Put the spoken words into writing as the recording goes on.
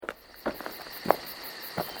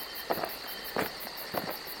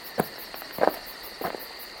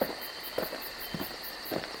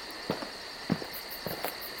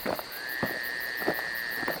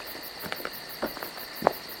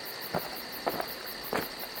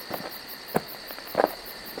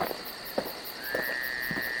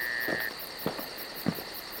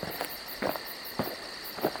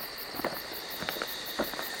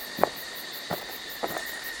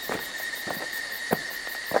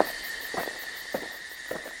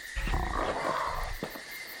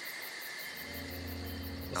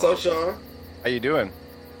Hello, Sean. How you doing?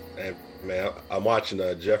 Hey, man, I'm watching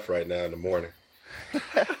Jeff right now in the morning.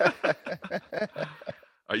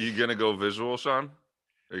 Are you gonna go visual, Sean?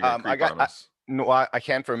 Are you gonna creep on I us?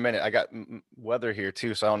 can for a minute. I got weather here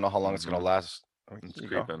too, so I don't know how long it's gonna last. It's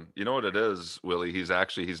creeping. You know what it is, Willie? He's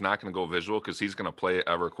not gonna go visual because he's gonna play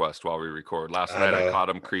EverQuest while we record. Last night I caught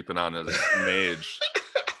him creeping on his mage.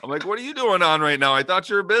 I'm like, what are you doing on right now? I thought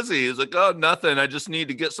you were busy. He's like, oh, nothing. I just need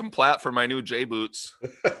to get some plat for my new J boots.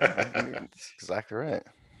 That's exactly right.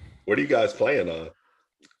 What are you guys playing on?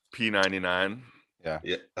 P99. Yeah.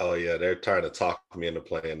 Oh yeah, they're trying to talk me into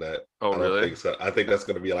playing that. Oh, really? I think so. I think that's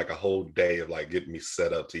going to be like a whole day of like getting me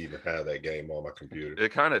set up to even have that game on my computer.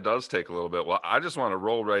 It kind of does take a little bit. Well, I just want to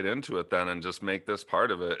roll right into it then and just make this part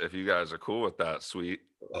of it. If you guys are cool with that, sweet.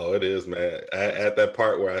 Oh, it is, man. At that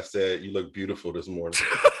part where I said you look beautiful this morning.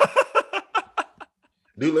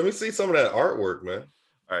 Dude, let me see some of that artwork, man.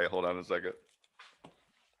 All right, hold on a second.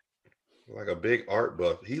 Like a big art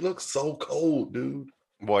buff. He looks so cold, dude.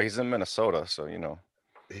 Boy, he's in Minnesota, so you know.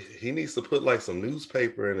 He needs to put like some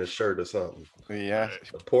newspaper in his shirt or something. Yeah.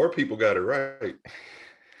 The poor people got it right.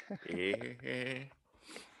 You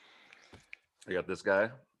got this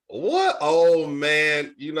guy? What? Oh,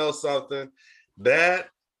 man. You know something? That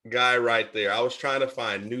guy right there. I was trying to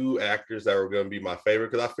find new actors that were going to be my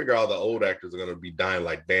favorite because I figure all the old actors are going to be dying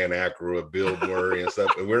like Dan Aykroyd, Bill Murray and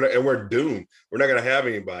stuff. And we're doomed. We're not going to have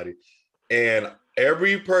anybody. And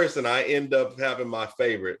every person I end up having my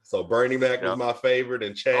favorite. So Bernie Mac was my favorite,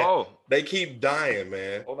 and Chad. Oh, they keep dying,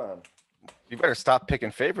 man. Hold on. You better stop picking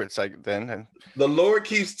favorites then. The Lord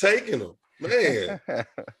keeps taking them, man.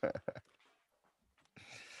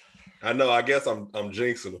 I know. I guess I'm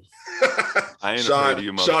jinxing them. I ain't afraid of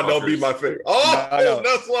you, motherfuckers. Sean, don't be my favorite. Oh, no.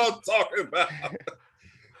 That's what I'm talking about.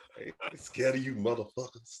 I'm scared of you,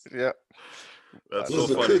 motherfuckers. Yeah, that's so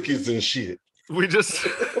funny. Cookies and shit. We just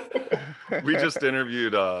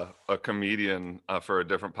interviewed a comedian for a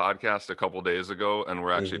different podcast a couple days ago, and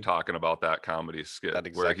we're actually talking about that comedy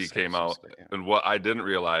skit where he came out. Yeah. And what I didn't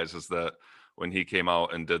realize is that when he came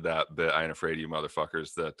out and did that bit, I ain't afraid of you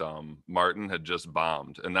motherfuckers, that Martin had just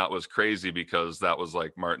bombed. And that was crazy because that was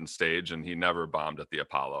like Martin's stage, and he never bombed at the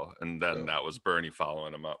Apollo. And then that was Bernie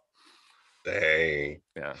following him up. Dang.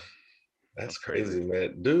 Yeah. That's crazy,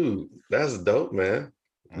 man. Dude, that's dope, man.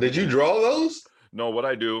 Did you draw those? No, what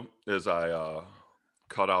I do is I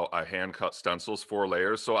hand cut stencils, 4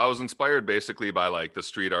 layers. So I was inspired basically by like the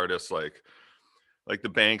street artists, like the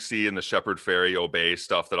Banksy and the Shepard Fairey Obey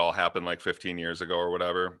stuff that all happened like 15 years ago or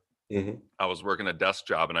whatever. Mm-hmm. I was working a desk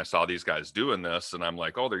job and I saw these guys doing this, and I'm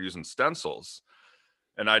like, oh, they're using stencils.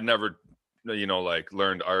 And I'd never, like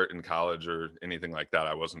learned art in college or anything like that.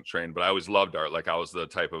 I wasn't trained, but I always loved art. Like I was the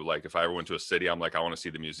type of like, if I ever went to a city, I'm like, I want to see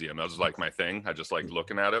the museum. That was like my thing. I just like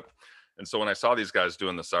looking at it. And so when I saw these guys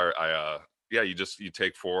doing this art, you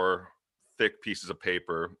take 4 thick pieces of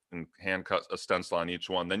paper and hand cut a stencil on each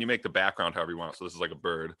one. Then you make the background however you want. So this is like a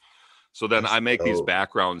bird. So then I make these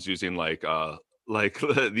backgrounds using like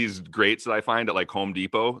these grates that I find at like Home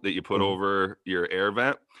Depot that you put over your air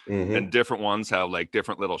vent. Mm-hmm. And different ones have like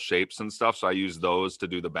different little shapes and stuff. So I use those to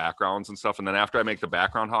do the backgrounds and stuff. And then after I make the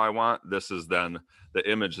background how I want, the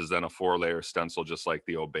image is then a 4-layer stencil, just like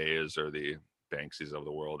the Obeys or the Banksies of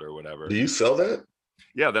the world or whatever. Do you sell that?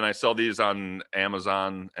 Yeah, then I sell these on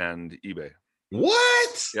Amazon and eBay.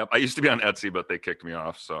 What? Yep. I used to be on Etsy, but they kicked me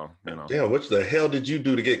off. So, Damn, what the hell did you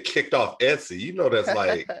do to get kicked off Etsy? You know that's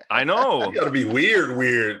like I know. You gotta be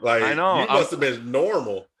weird. Like I know. You must have been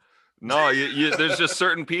normal. No, there's just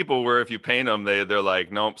certain people where if you paint them, they're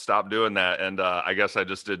like, nope, stop doing that. And I guess I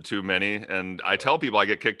just did too many. And I tell people I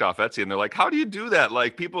get kicked off Etsy, and they're like, how do you do that?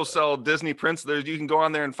 Like people sell Disney prince. You can go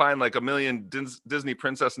on there and find like 1 million Disney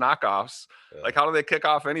princess knockoffs. Yeah. Like how do they kick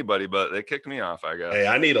off anybody? But they kicked me off, I guess. Hey,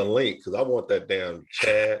 I need a link because I want that damn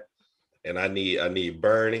Chad, and I need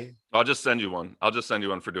Bernie. I'll just send you one.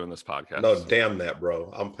 For doing this podcast. No, damn that,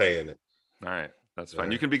 bro. I'm paying it. All right. That's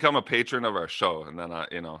fine. You can become a patron of our show, and then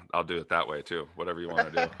I'll do it that way too. Whatever you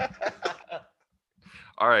want to do.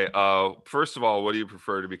 All right. First of all, what do you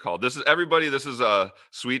prefer to be called? This is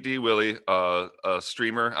Sweet D Willie, a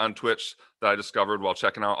streamer on Twitch that I discovered while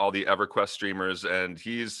checking out all the EverQuest streamers, and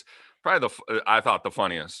he's probably I thought the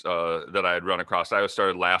funniest that I had run across. I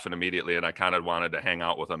started laughing immediately, and I kind of wanted to hang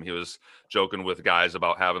out with him. He was joking with guys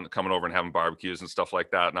about coming over and having barbecues and stuff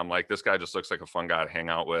like that, and I'm like, this guy just looks like a fun guy to hang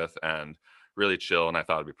out with, and really chill, and I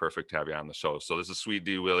thought it'd be perfect to have you on the show. So this is Sweet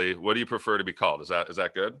D Willie. What do you prefer to be called? Is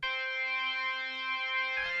that good?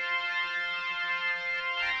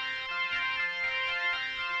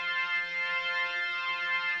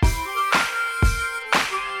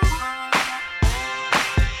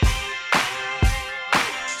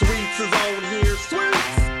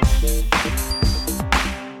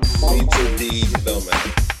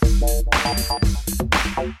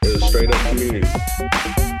 community.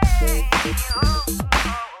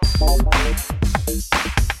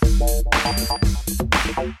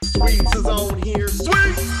 Sweets is on here.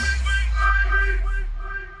 Sweets.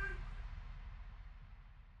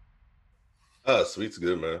 Sweet's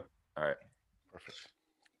good, man. All right.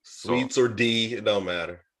 Sweets or D, it don't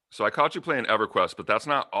matter. So I caught you playing EverQuest, but that's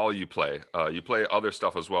not all you play. You play other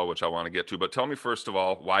stuff as well, which I want to get to. But tell me first of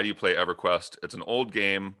all, why do you play EverQuest? It's an old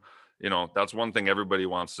game. You know, that's one thing everybody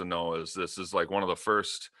wants to know is this is like one of the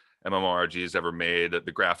first MMORPGs ever made.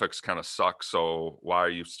 The graphics kind of suck. So why are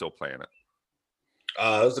you still playing it?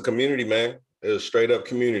 It was a community, man. It was straight up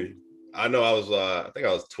community. I know I was, I think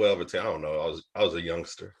I was 12 or 10. I don't know. I was a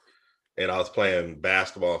youngster, and I was playing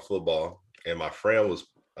basketball and football. And my friend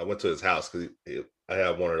I went to his house because I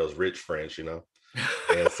have one of those rich friends, you know.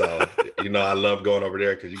 And so, you know, I love going over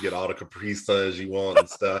there because you get all the Capri Suns you want and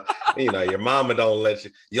stuff. And, you know, your mama don't let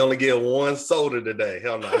you only get one soda today.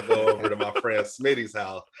 Hell no, I go over to my friend Smitty's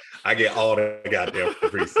house. I get all the goddamn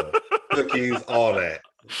Capri Suns, cookies, all that.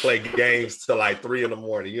 Play games till like 3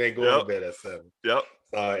 a.m. You ain't going to bed at 7. Yep.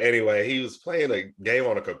 Anyway, he was playing a game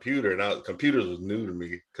on a computer, and computers was new to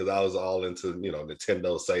me because I was all into, you know,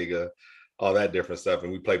 Nintendo, Sega, all that different stuff,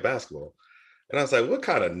 and we played basketball. And I was like, what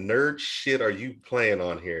kind of nerd shit are you playing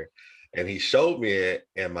on here? And he showed me it,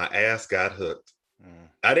 and my ass got hooked.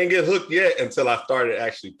 I didn't get hooked yet until I started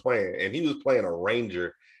actually playing. And he was playing a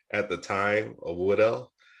ranger at the time, a wood elf.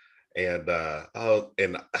 And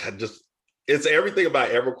it's everything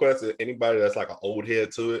about EverQuest. Anybody that's like an old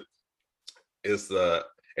head to it, it's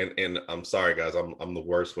and I'm sorry guys, I'm the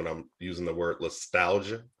worst when I'm using the word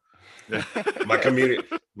nostalgia. my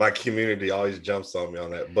community always jumps on me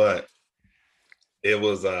on that, but it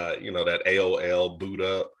was you know, that AOL boot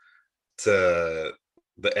up to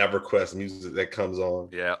the EverQuest music that comes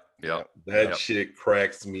on. That shit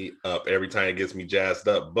cracks me up every time. It gets me jazzed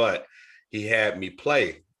up. But he had me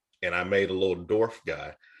play, and I made a little dwarf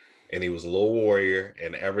guy, and he was a little warrior.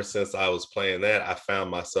 And ever since I was playing that, I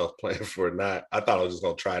found myself playing for a night. I thought I was just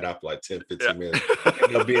gonna try it out for like 10, 15 minutes.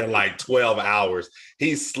 It'll be in like 12 hours.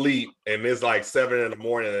 He sleep, and it's like 7 a.m.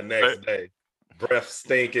 the next day. Breath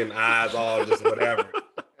stinking, eyes all just whatever.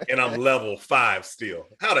 And I'm level 5 still.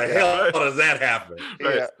 How the hell does that happen?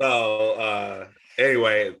 Right. So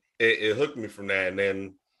anyway, it hooked me from that. And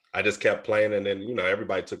then I just kept playing. And then, you know,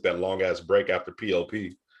 everybody took that long ass break after POP.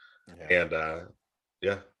 And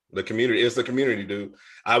the community, it's the community, dude.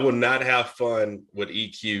 I would not have fun with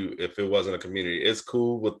EQ if it wasn't a community. It's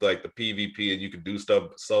cool with like the PvP and you can do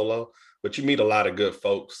stuff solo, but you meet a lot of good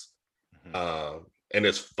folks. And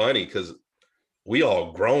it's funny because we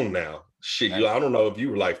all grown now. Shit, I don't know if you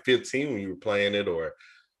were like 15 when you were playing it or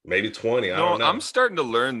maybe 20. I don't know. I'm starting to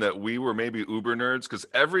learn that we were maybe uber nerds because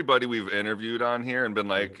everybody we've interviewed on here and been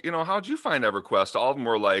like, you know, how'd you find EverQuest? All of them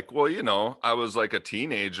were like, well, you know, I was like a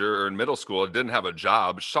teenager or in middle school. I didn't have a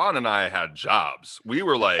job. Sean and I had jobs. We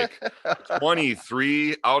were like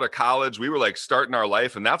 23 out of college. We were like starting our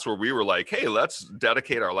life. And that's where we were like, hey, let's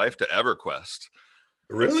dedicate our life to EverQuest.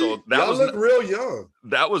 Really? So Y'all look real young.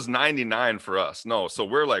 That was 99 for us. No, so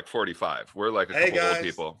we're like 45. We're like a couple old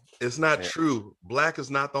people. It's not true. Black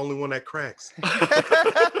is not the only one that cracks. It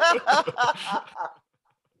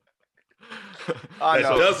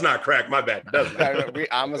does not crack. My bad. Does not.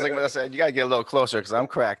 I was like, I said, you gotta get a little closer because I'm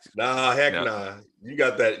cracked. Nah, nah. You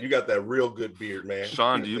got that real good beard, man.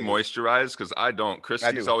 Sean, do you moisturize? Because I don't.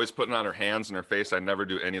 Christy's always putting on her hands and her face. I never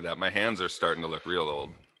do any of that. My hands are starting to look real old.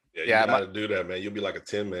 Yeah, you gotta do that, man. You'll be like a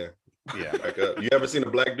 10 man. Yeah. You ever seen a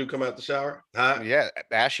black dude come out the shower? Huh? Yeah,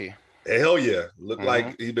 ashy. Hell yeah. Look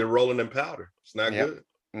like he's been rolling in powder. It's not good.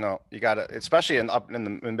 No, you gotta, especially in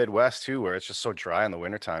the Midwest too, where it's just so dry in the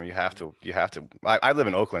wintertime. You have to. I live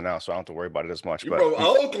in Oakland now, so I don't have to worry about it as much. But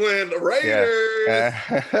Oakland Raiders. Yeah.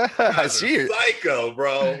 I see you. Psycho,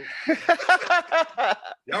 bro.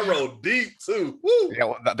 Y'all roll deep too. Woo. Yeah,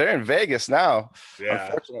 well, they're in Vegas now. Yeah.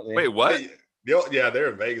 Unfortunately. Wait, what? Yeah,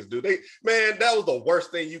 they're in Vegas, dude. Man, that was the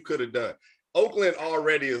worst thing you could have done. Oakland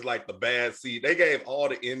already is like the bad seed. They gave all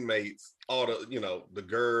the inmates, all the, you know, the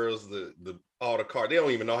girls, all the cars. They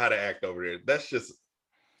don't even know how to act over there. That's just,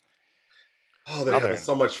 they're having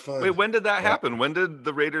so much fun. Wait, when did that happen? When did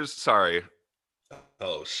the Raiders? Sorry.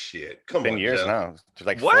 Oh shit! Come on, years Jeff. Now. It's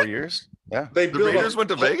like 4 years. Yeah, the Raiders went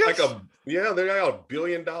to Vegas. They got a $1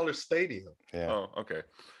 billion stadium. Yeah. Oh, okay.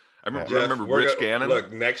 I remember Rich Gannon.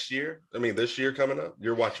 Look, next year. I mean, this year coming up,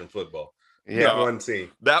 you're watching football. Yeah, one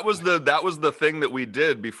team. That was the thing that we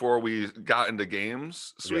did before we got into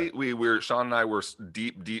games. Sweet, yeah. Sean and I were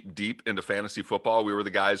deep into fantasy football. We were the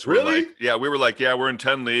guys who really, were like, we're in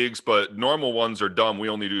 10 leagues, but normal ones are dumb. We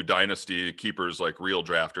only do dynasty keepers, like real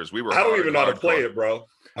drafters. I don't even know how to play it, bro.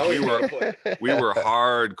 I We don't were- even play. We were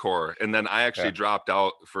hardcore, and then I actually Yeah. dropped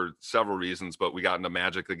out for several reasons, but we got into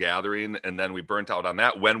Magic the Gathering, and then we burnt out on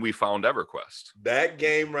that when we found EverQuest. That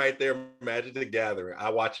game right there, Magic the Gathering. I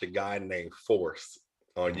watched a guy named Force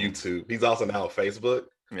on Mhm. YouTube. He's also now on Facebook.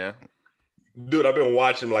 Yeah. Dude, I've been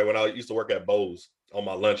watching him like when I used to work at Bose on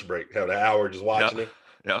my lunch break. Have an hour just watching him.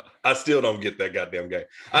 Yeah. I still don't get that goddamn game.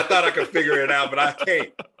 I thought I could figure it out, but I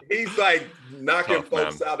can't. He's like knocking Tough,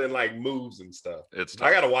 folks man. out in like moves and stuff. It's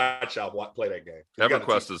I tough. gotta watch y'all play that game. You gotta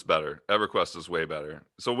EverQuest teach- is better. EverQuest is way better.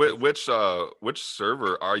 So which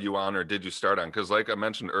server are you on or did you start on? Because like I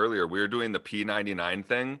mentioned earlier, we were doing the P99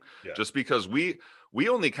 thing Yeah. just because we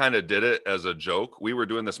only kind of did it as a joke. We were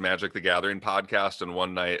doing this Magic the Gathering podcast, and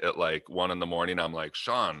one night at like 1 a.m, I'm like,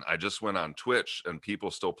 Sean, I just went on Twitch and people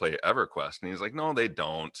still play EverQuest. And he's like, no, they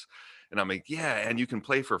don't. And I'm like, yeah, and you can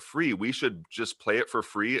play for free. We should just play it for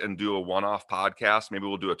free and do a one-off podcast. Maybe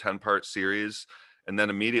we'll do a 10-part series. And then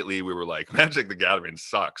immediately we were like, Magic the Gathering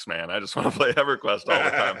sucks, man. I just want to play EverQuest all the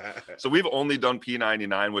time. So we've only done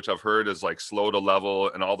P99, which I've heard is like slow to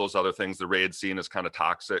level and all those other things. The raid scene is kind of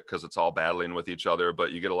toxic because it's all battling with each other,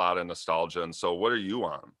 but you get a lot of nostalgia. And so what are you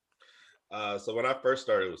on? So when I first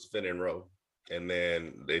started, it was Finn and Row, and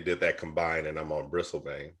then they did that combined, and I'm on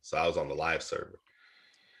Bristlebane. So I was on the live server.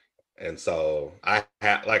 And so I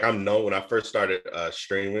had like I'm known when I first started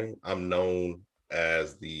streaming, I'm known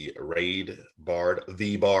as the raid bard,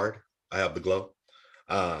 the bard. I have the glow.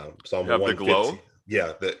 So I'm You have the 150. glow?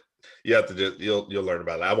 Yeah, that you have to just you'll learn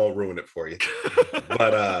about it. I won't ruin it for you.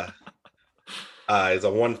 But it's a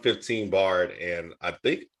 115 bard, and I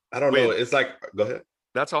think I don't know. Wait. It's like go ahead.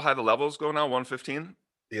 That's how high the levels go now, 115?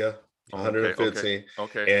 Yeah, Oh, 115.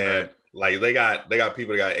 Okay. And alright. like they got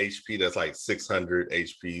people that got HP that's like 600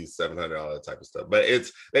 HP, 700, all that type of stuff. But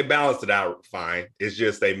they balanced it out fine. It's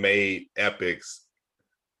just they made epics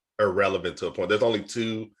irrelevant to a point. There's only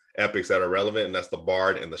two epics that are relevant, and that's the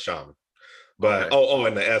Bard and the Shaman. But Okay.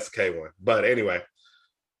 and the SK one. But anyway,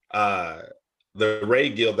 the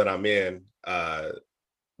raid guild that I'm in,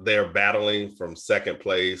 they're battling from second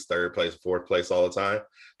place, third place, fourth place all the time.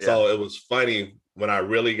 So it was funny when I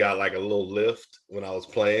really got like a little lift when I was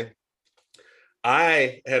playing.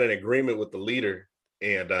 I had an agreement with the leader,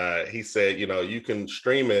 and he said, you can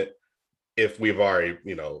stream it if we've already,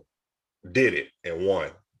 did it and won,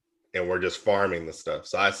 and we're just farming the stuff.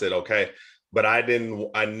 So I said, okay. But I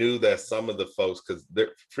knew that some of the folks, because they're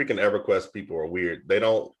freaking EverQuest people are weird. They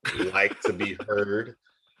don't like to be heard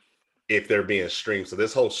if they're being streamed. So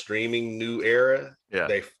this whole streaming new era,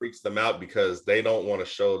 they freaks them out because they don't want to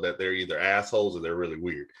show that they're either assholes or they're really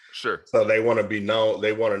weird. Sure. So they want to be known.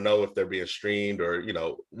 They want to know if they're being streamed or,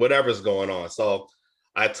 whatever's going on. So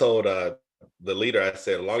I told the leader, I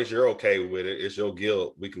said, as long as you're okay with it, it's your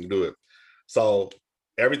guild, we can do it. So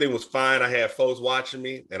everything was fine. I had folks watching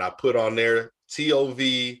me, and I put on there TOV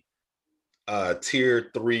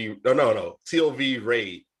tier 3. No, TOV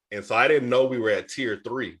raid. And so I didn't know we were at tier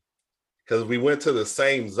 3 because we went to the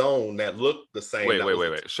same zone that looked the same.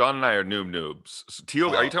 Wait. Sean and I are noobs. So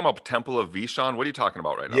TOV, are you talking about Temple of Vishon? What are you talking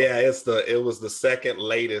about right now? Yeah, it was the second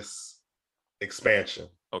latest expansion.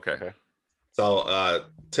 Okay. So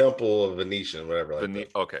Temple of Venetian, whatever. Like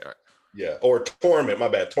that. Okay. All right. Yeah, or Torment. My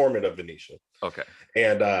bad, Torment of Venetian. Okay.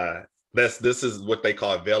 And this is what they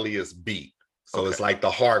call Velius Beat. So it's like the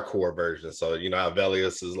hardcore version. So how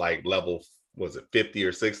Velius is like level, was it 50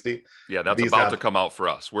 or 60? Yeah, that's These about have- to come out for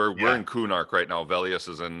us. We're Yeah. in Kunark right now. Velius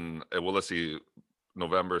is in let's see,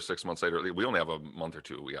 November, 6 months later. We only have a month or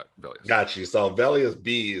two. We got Velius. Got you. So Velius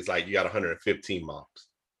B is like you got 115 mobs.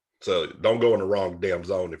 So don't go in the wrong damn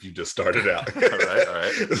zone if you just started out. All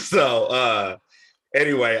right. So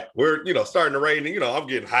anyway, we're starting the raid, and I'm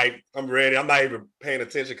getting hyped. I'm ready. I'm not even paying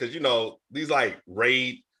attention because these like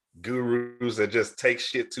raid gurus that just take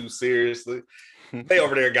shit too seriously. They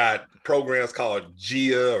over there got programs called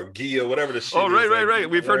Gia, whatever the shit. Oh, is. right.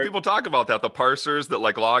 We've heard people talk about that. The parsers that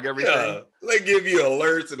like log everything. Yeah, they give you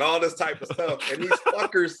alerts and all this type of stuff. And these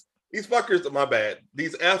fuckers, my bad.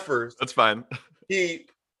 These effers That's fine.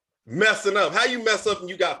 keep messing up. How you mess up and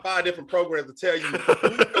you got 5 different programs to tell you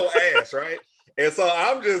who's your ass, right? And so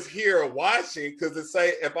I'm just here watching because it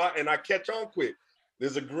say I catch on quick.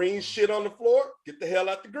 There's a green shit on the floor, get the hell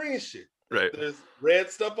out the green shit. Right. There's red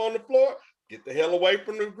stuff on the floor, get the hell away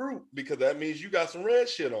from the group because that means you got some red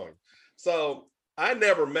shit on you. So I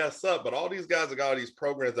never mess up, but all these guys that got all these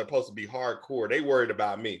programs that are supposed to be hardcore, they worried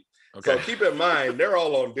about me. Okay. So keep in mind, they're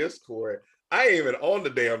all on Discord. I ain't even on the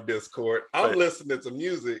damn Discord. I'm Right. listening to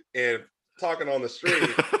music and talking on the stream,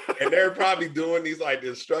 and they're probably doing these like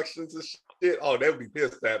instructions and shit. Oh, they would be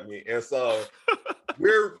pissed at me. And so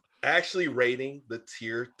we're actually rating the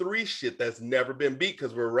tier 3 shit that's never been beat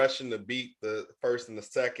because we're rushing to beat the first and the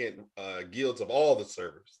second guilds of all the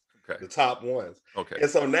servers, the top ones. Okay. And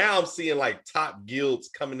so now I'm seeing like top guilds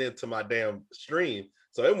coming into my damn stream.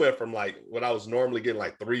 So it went from like what I was normally getting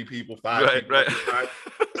like 3 people, 5 people. Right.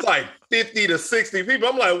 It's like 50 to 60 people.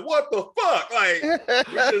 I'm like, what the fuck? Like,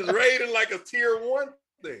 we're just rating like a tier 1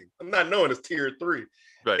 thing. I'm not knowing it's tier 3.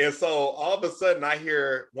 Right. And so all of a sudden I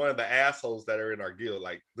hear one of the assholes that are in our guild,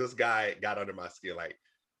 like this guy got under my skin, like,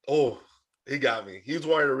 oh, he got me. He's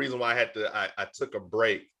one of the reasons why I took a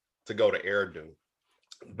break to go to Air Doom.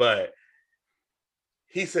 But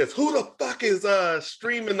he says, who the fuck is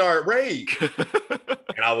streaming our raid?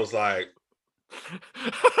 And I was like, how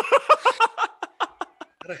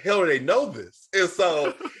the hell do they know this? And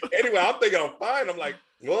so anyway, I'm thinking I'm fine. I'm like,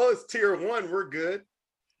 well, it's tier 1, we're good.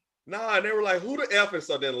 Nah, and they were like, who the F is?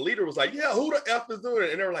 So then the leader was like, yeah, who the F is doing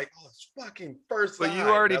it? And they were like, oh, it's fucking first. But you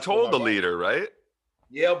already told the leader, right?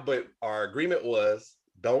 Yeah, but our agreement was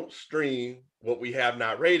don't stream what we have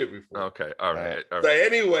not rated before. Okay, all right. So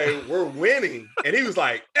anyway, we're winning. And he was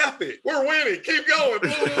like, F it, we're winning, keep going.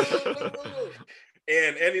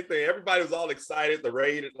 And everybody was all excited. The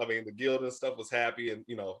raid, I mean, the guild and stuff was happy. And,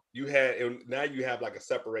 you know, now you have like a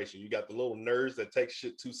separation. You got the little nerds that take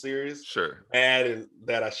shit too serious. Sure. And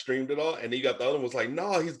that I streamed it all. And then you got the other one was like,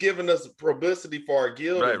 no, he's giving us publicity for our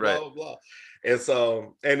guild. Right, and blah, blah, blah. And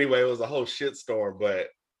so anyway, it was a whole shit storm. But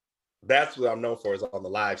that's what I'm known for is on the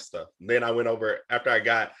live stuff. And then I went over after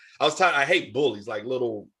I hate bullies, like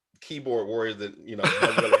little keyboard warriors that, you know,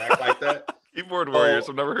 don't really act like that. Keyboard warriors,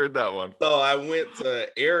 I've never heard that one. So I went to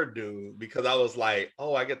Air Doom because I was like,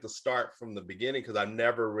 oh, I get to start from the beginning because I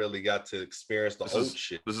never really got to experience the old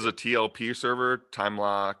shit. This is a TLP server, time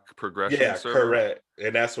lock progression server? Yeah, correct.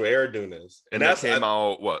 And that's where Air Doom is. And that came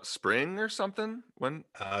out, what, spring or something? When?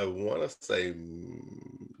 I want to say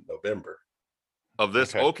November. Of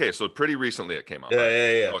this? Okay, so pretty recently it came out. Yeah,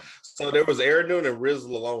 right? yeah. Okay. So there was Air Doom and Riz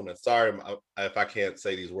Lalona. Sorry if I can't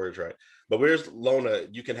say these words right. But Riz Lalona,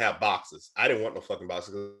 you can have boxes. I didn't want no fucking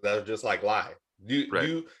boxes because that was just like live.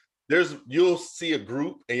 You'll see a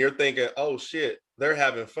group and you're thinking, oh shit, they're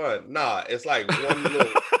having fun. Nah, it's like one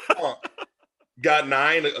little punk got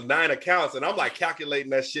nine accounts, and I'm like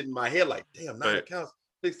calculating that shit in my head, like, damn, 9 accounts.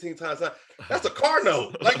 16 times that. That's a car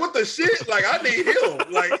note. Like, what the shit? Like, I need him.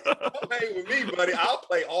 Like, come hang with me, buddy. I'll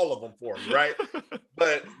play all of them for you, right?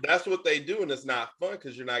 But that's what they do, and it's not fun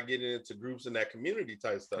because you're not getting into groups in that community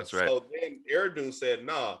type stuff. That's right. So then Air Doom said,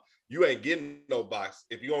 nah, you ain't getting no box.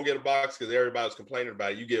 If you're going to get a box because everybody's complaining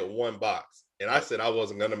about it, you get 1 box. And I said I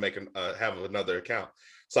wasn't going to have another account.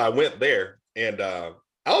 So I went there, and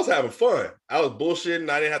I was having fun. I was bullshitting.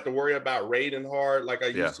 I didn't have to worry about raiding hard like I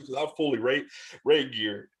used to because I'm fully raid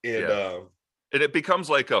gear. And and it becomes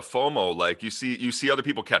like a FOMO. Like you see other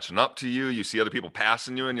people catching up to you. You see other people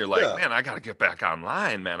passing you, and you're like, man, I got to get back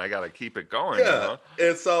online, man. I got to keep it going. Yeah. You know?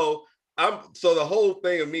 And so the whole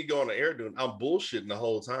thing of me going to Air Doom, I'm bullshitting the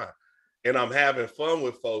whole time. And I'm having fun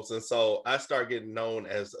with folks. And so I start getting known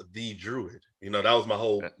as the Druid. You know, that was my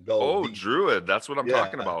whole goal. Oh, Druid. That's what I'm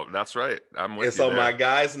talking about. That's right. I'm with you. And so there. my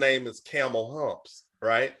guy's name is Camel Humps,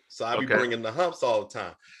 right? So I be bringing the humps all the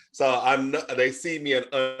time. So they see me in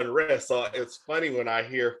unrest. So it's funny when I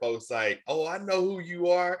hear folks like, oh, I know who you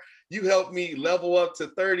are. You helped me level up to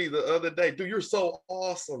 30 the other day. Dude, you're so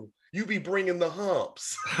awesome. You be bringing the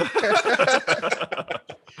humps.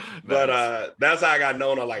 But that's how I got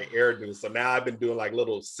known on like Air Doom. So now I've been doing like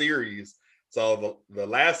little series. So the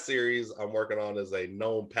last series I'm working on is a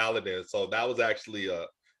gnome paladin. So that was actually a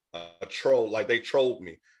troll. Like they trolled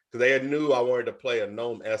me because they knew I wanted to play a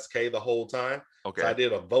gnome SK the whole time. Okay. So I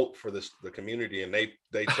did a vote for the community, and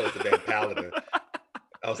they chose the damn paladin.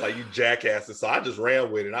 I was like, you jackasses. So I just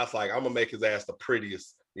ran with it. I was like, I'm gonna make his ass the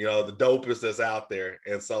prettiest, you know, the dopest that's out there.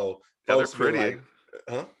 And so they're pretty. Like,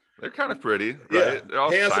 huh? They're kind of pretty, right? Yeah, they're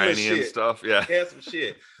all shiny and stuff. Yeah, handsome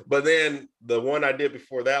shit. But then the one I did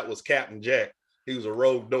before that was Captain Jack. He was a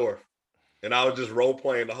rogue dwarf, and I was just role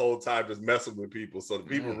playing the whole time, just messing with people. So the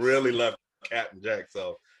people really loved Captain Jack.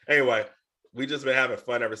 So anyway, we just been having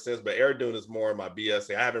fun ever since. But Air Doom is more of my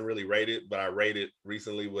BS. I haven't really rated, but I rated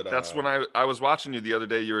recently with. That's when I was watching you the other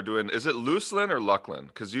day. You were doing, is it Luclin or Luclin?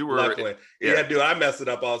 Because you were Luclin. Yeah, dude, I mess it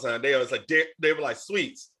up all the time. They was like they were like,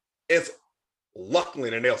 Sweets, it's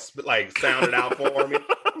Luclin, and they'll like sound it out for me.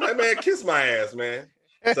 I'm like, man, kiss my ass, man.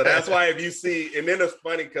 So that's why if you see, and then it's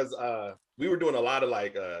funny because we were doing a lot of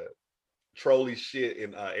like trolly shit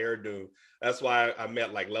in Air Doom. That's why I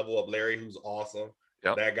met like Level Up Larry, who's awesome.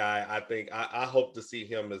 Yep. That guy, I think I hope to see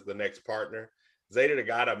him as the next partner. Zeta the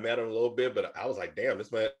God, I met him a little bit, but I was like, damn,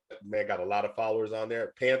 this man got a lot of followers on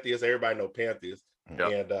there. Pantheus, everybody know Pantheus.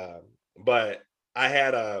 Yep. And but I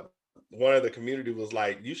had one of the community was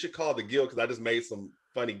like, you should call the guild, because I just made some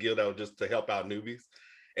funny guild that was just to help out newbies.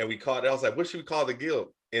 And we called it. I was like, what should we call the guild?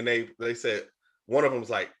 And they said, one of them was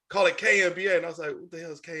like, call it KNBA. And I was like, what the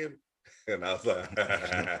hell is KNBA? And I was like,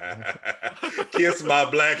 kiss my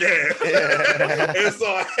black ass. And so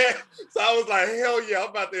I was like, hell yeah, I'm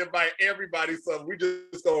about to invite everybody. So we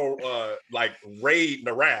just gonna like raid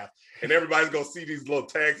the raft, and everybody's gonna see these little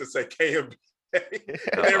tags that say KMB.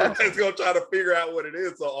 And everybody's gonna try to figure out what it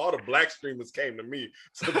is. So all the black streamers came to me.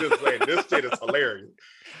 So just saying, this shit is hilarious.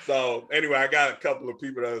 So anyway, I got a couple of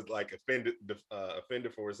people that was like offended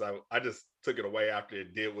for it. So I just took it away after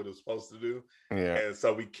it did what it was supposed to do. Yeah. And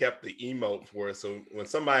so we kept the emote for it. So when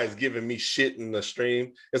somebody's giving me shit in the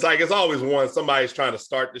stream, it's like it's always one, somebody's trying to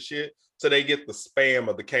start the shit, so they get the spam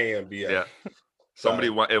of the KMBA. Yeah. Somebody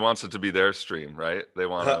wants it to be their stream, right? They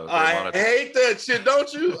want to. I hate that shit,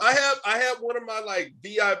 don't you? I have one of my like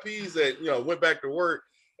VIPs that went back to work,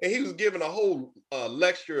 and he was giving a whole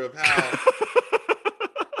lecture of how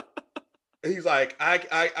he's like,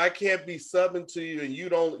 I can't be subbing to you, and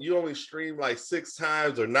you only stream like 6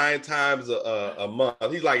 times or 9 times a month.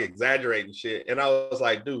 He's like exaggerating shit, and I was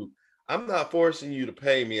like, dude, I'm not forcing you to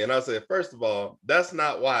pay me. And I said, first of all, that's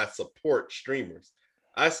not why I support streamers.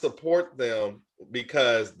 I support them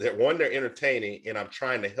because they're entertaining, and I'm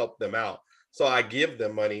trying to help them out. So I give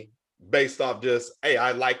them money based off just, hey,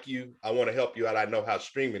 I like you, I want to help you out, I know how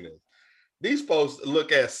streaming is. These folks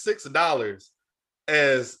look at $6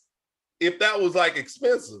 as if that was like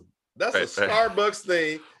expensive. That's a Starbucks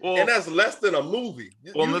thing, and that's less than a movie.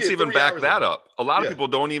 Well, let's even back that up. A lot of people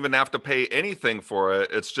don't even have to pay anything for it.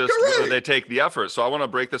 It's just whether they take the effort. So I want to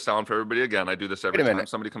break this down for everybody again. I do this every time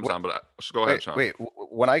somebody comes on, but go ahead, Sean. Wait,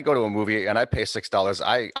 when I go to a movie and I pay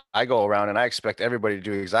 $6, I go around and I expect everybody to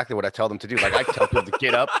do exactly what I tell them to do. Like I tell people to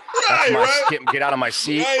get up, get out of my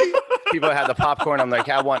seat. Right. People have the popcorn. I'm like,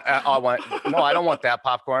 no, I don't want that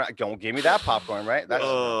popcorn. Don't give me that popcorn, right? That's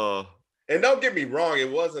And don't get me wrong, it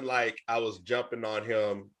wasn't like I was jumping on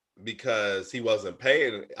him because he wasn't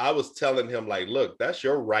paying. I was telling him like, look, that's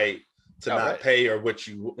your right to not pay or what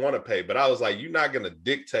you want to pay. But I was like, you're not going to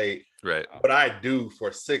dictate what I do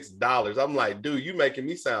for $6. I'm like, dude, you making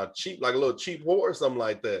me sound cheap, like a little cheap whore or something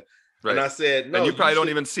like that. Right. And I said, no. And you probably don't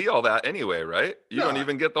even see all that anyway, right? You don't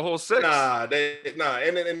even get the whole 6. Nah.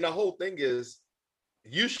 And the whole thing is,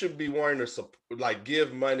 you should be wanting to like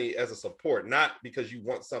give money as a support, not because you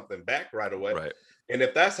want something back right away. Right. And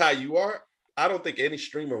if that's how you are, I don't think any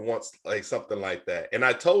streamer wants like something like that. And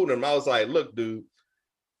I told him, I was like, look, dude.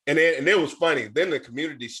 And it was funny. Then the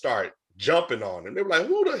community started jumping on him. They were like,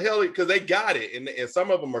 who the hell? Because they got it. And some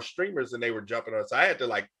of them are streamers and they were jumping on. So I had to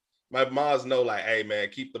like, my moms know like, hey man,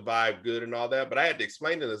 keep the vibe good and all that. But I had to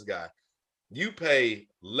explain to this guy, you pay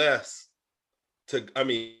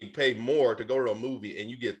pay more to go to a movie and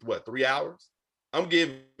you get what, 3 hours? I'm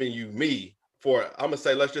giving you I'm gonna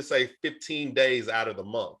say, let's just say 15 days out of the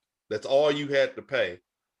month. That's all you had to pay.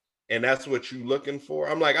 And that's what you looking for.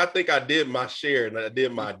 I'm like, I think I did my share and I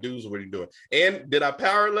did my dues. What are you doing? And did I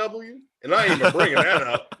power level you? And I ain't even bringing that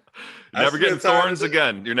up. You're never getting thorns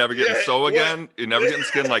again. You're never getting again. You're never getting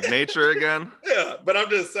skin like nature again. Yeah, but I'm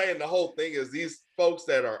just saying the whole thing is these folks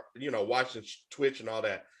that are, watching Twitch and all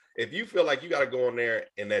that, if you feel like you got to go in there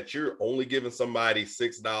and that you're only giving somebody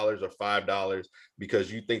 $6 or $5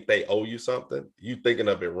 because you think they owe you something, you thinking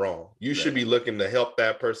of it wrong. You should be looking to help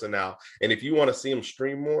that person out. And if you want to see them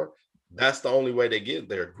stream more, that's the only way they get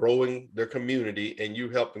there, growing their community, and you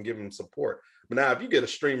help them, give them support. But now if you get a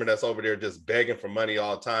streamer that's over there just begging for money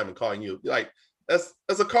all the time and calling you, like, that's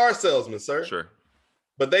a car salesman, sir. Sure.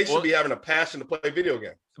 But they should be having a passion to play video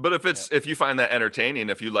games. But if you find that entertaining,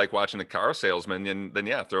 if you like watching a car salesman, then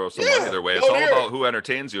throw some money their way. It's all about who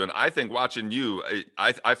entertains you. And I think watching you,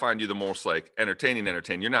 I find you the most like entertaining.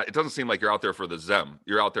 You're not. It doesn't seem like you're out there for the Zem.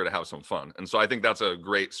 You're out there to have some fun. And so I think that's a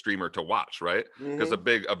great streamer to watch, right? Because a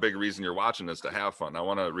big reason you're watching is to have fun. I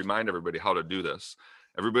want to remind everybody how to do this.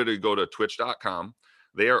 Everybody go to twitch.com.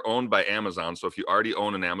 They are owned by Amazon. So if you already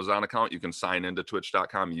own an Amazon account, you can sign into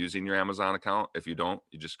twitch.com using your Amazon account. If you don't,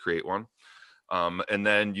 you just create one. And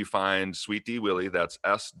then you find Sweet D Willie. That's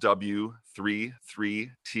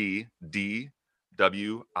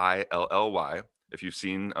SW33TDWILLY. If you've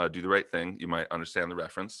seen Do the Right Thing, you might understand the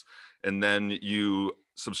reference. And then you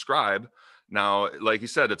subscribe. Now, like you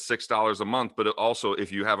said, it's $6 a month, but also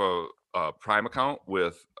if you have a Prime account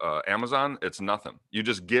with Amazon, it's nothing. You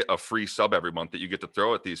just get a free sub every month that you get to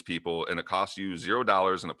throw at these people, and it costs you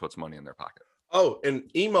 $0 and it puts money in their pocket. Oh, and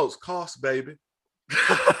emotes cost, baby.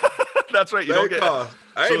 That's right. You don't get cost.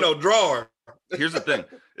 I ain't no drawer. Here's the thing.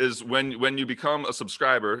 is when you become a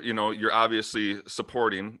subscriber, you know, you're obviously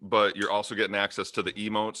supporting, but you're also getting access to the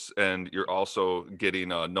emotes, and you're also getting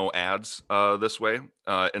no ads this way.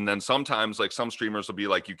 And then sometimes, like, some streamers will be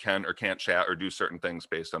like, you can or can't chat or do certain things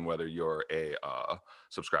based on whether you're a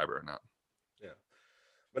subscriber or not. Yeah,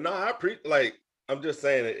 but no, I'm just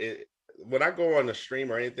saying it. When I go on the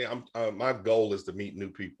stream or anything, my goal is to meet new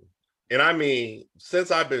people. And I mean,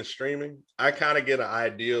 since I've been streaming, I kind of get an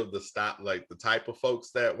idea of the type of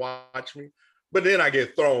folks that watch me. But then I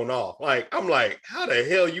get thrown off. Like, I'm like, how the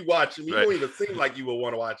hell you watching me? You don't even seem like you would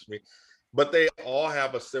want to watch me. But they all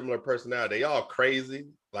have a similar personality. They all crazy.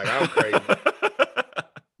 Like, I'm crazy.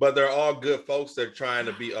 But they're all good folks that are trying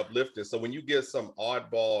to be uplifting. So when you get some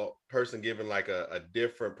oddball person giving like a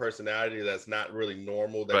different personality that's not really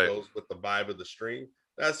normal, that goes with the vibe of the stream,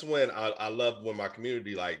 that's when I love when my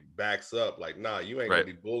community like backs up, like, nah, you ain't gonna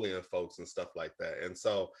be bullying folks and stuff like that. And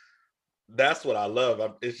so that's what I love.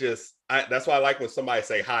 That's why I like when somebody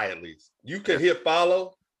say hi. At least you can hit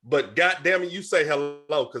follow, but goddamn it, you say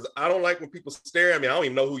hello, because I don't like when people stare at me. I don't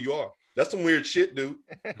even know who you are. That's some weird shit, dude.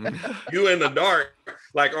 You in the dark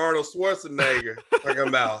like Arnold Schwarzenegger talking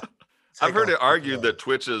about. I've heard it argued that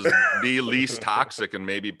Twitch is the least toxic and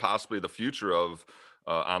maybe possibly the future of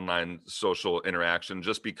online social interaction,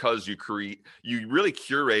 just because you really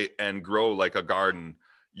curate and grow like a garden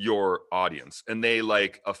your audience, and they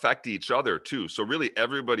like affect each other too. So really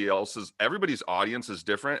everybody's audience is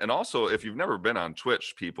different. And also, if you've never been on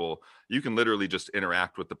Twitch, people, you can literally just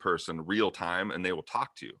interact with the person real time and they will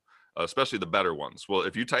talk to you. Especially the better ones. Well,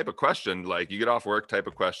 if you type a question, like you get off work, type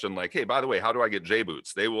a question like, hey, by the way, how do I get J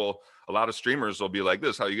Boots? A lot of streamers will be like,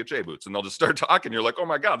 this, how you get J Boots. And they'll just start talking. You're like, oh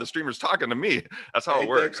my God, the streamer's talking to me. That's how it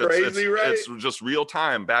works. Crazy, right? It's just real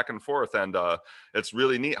time back and forth. And it's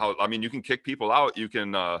really neat how, I mean, you can kick people out. You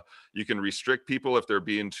can restrict people if they're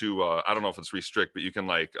being too, I don't know if it's restrict, but you can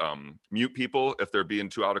like mute people if they're being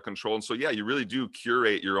too out of control. And so, yeah, you really do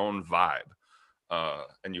curate your own vibe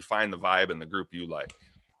and you find the vibe in the group you like.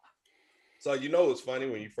 So, you know, it's funny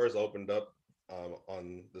when you first opened up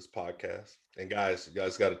on this podcast, and guys, you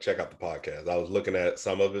guys got to check out the podcast. I was looking at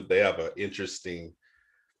some of it. They have an interesting,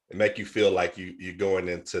 it make you feel like you're going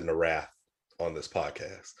into Narath on this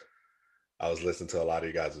podcast. I was listening to a lot of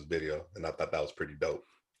you guys' video, and I thought that was pretty dope.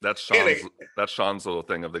 That's Sean's little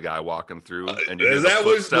thing of the guy walking through. And was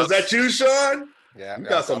that you, Sean? Yeah, you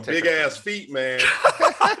got some big ass feet, man.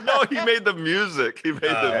 No, he made the music.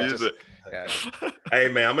 Yeah. Hey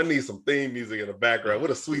man, I'm gonna need some theme music in the background.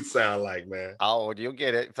 What a sweet sound like, man. Oh, you'll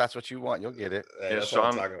get it if that's what you want. You'll get it. Hey, yeah,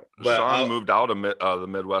 Sean moved out of the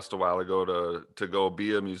Midwest a while ago to go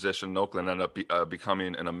be a musician in Oakland. Ended up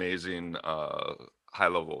becoming an amazing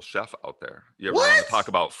high-level chef out there. You ever want to talk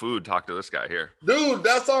about food? Talk to this guy here, dude.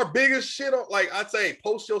 That's our biggest shit. Like I'd say,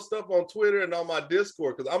 post your stuff on Twitter and on my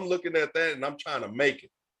Discord, because I'm looking at that and I'm trying to make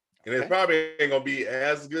it. And it probably ain't gonna be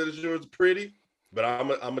as good as yours, pretty. But I'm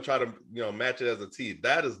gonna try to match it as a T.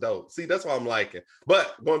 That is dope. See, that's what I'm liking.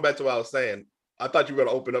 But going back to what I was saying, I thought you were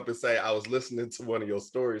gonna open up and say I was listening to one of your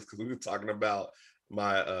stories because we were talking about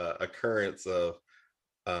my occurrence of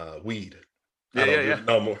weed. Yeah.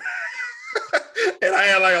 No more. And I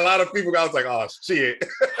had like a lot of people. I was like, oh shit.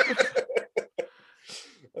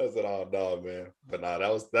 I said, oh no, man. But nah,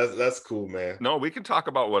 that's cool, man. No, we can talk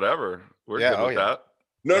about whatever. We're good with that.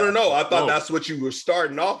 No. I thought that's what you were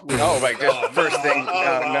starting off with. No, like just first thing.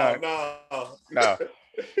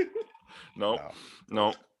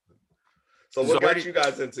 No. So what got you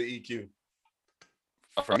guys into EQ?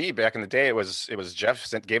 For me, back in the day, it was Jeff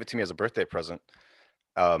gave it to me as a birthday present,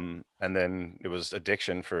 and then it was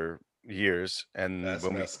addiction for years. And that's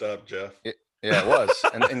messed up, Jeff. Yeah, it was.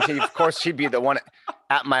 And he, of course, he'd be the one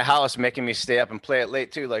at my house making me stay up and play it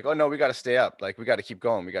late too. Like, oh no, we got to stay up. Like, we got to keep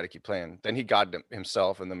going. We got to keep playing. Then he got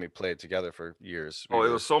himself, and then we played together for years. Oh,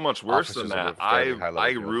 it was so much worse than that.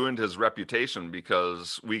 I ruined his reputation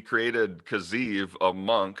because we created Kaziv, a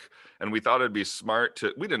monk, and we thought it'd be smart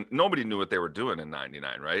to. Nobody knew what they were doing in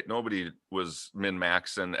 '99, right? Nobody was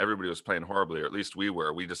min-max, and everybody was playing horribly, or at least we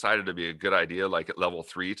were. We decided to be a good idea, like at level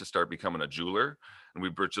 3, to start becoming a jeweler. And we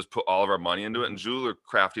just put all of our money into it. And jeweler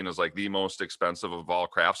crafting is like the most expensive of all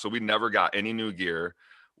crafts. So we never got any new gear.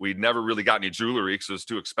 We never really got any jewelry because it was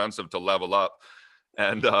too expensive to level up.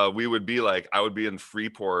 And we would be like, I would be in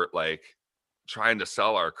Freeport, like trying to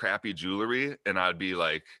sell our crappy jewelry. And I'd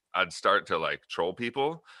start to like troll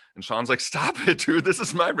people. And Sean's like, stop it, dude. This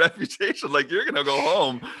is my reputation. Like, you're going to go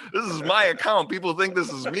home. This is my account. People think this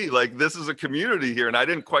is me. Like, this is a community here. And I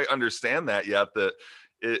didn't quite understand that yet, that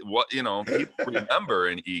people remember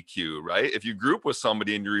in EQ, right? If you group with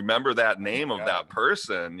somebody and you remember that name of that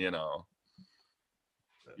person, you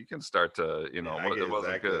you can start to, you know, I it get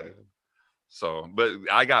wasn't exactly good. that. So, but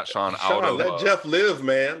I got Sean out Sean, of. let Jeff live,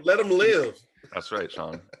 man. Let him live. That's right,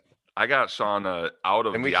 Sean. I got Sean out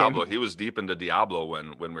of And we Diablo. came- He was deep into Diablo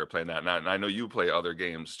when we were playing that, and I know you play other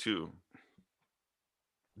games too.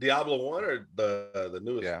 Diablo 1 or the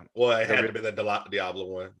newest? Yeah. Well, it The had re- to be the Diablo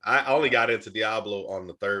 1. I only got into Diablo on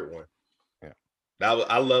the third one. Yeah.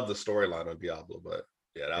 I love the storyline of Diablo, but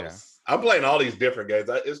yeah, that Yeah. was. I'm playing all these different games.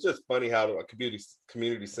 It's just funny how the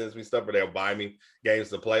community sends me stuff, or they'll buy me games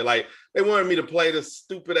to play. Like they wanted me to play this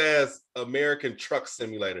stupid ass American Truck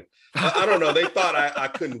Simulator. I don't know. They thought I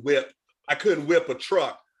couldn't whip. I couldn't whip a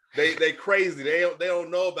truck. They crazy. They don't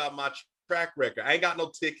know about my track record. I ain't got no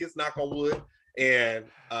tickets. Knock on wood. And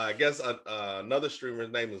I guess another streamer's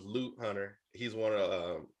name is Loot Hunter. He's one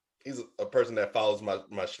of he's a person that follows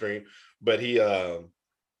my stream, but he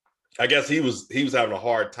I guess he was having a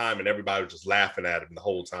hard time, and everybody was just laughing at him the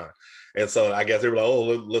whole time. And so I guess they were like, "Oh,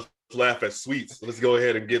 let's laugh at Sweets. Let's go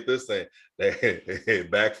ahead and get this thing." It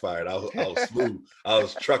backfired. I was smooth. I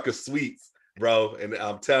was trucker Sweets, bro. And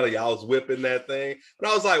I'm telling you, I was whipping that thing, and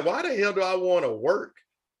I was like, "Why the hell do I want to work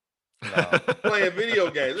playing video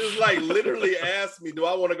games?" It was like literally asked me, "Do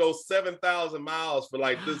I want to go 7,000 miles for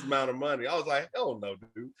like this amount of money?" I was like, "Hell no,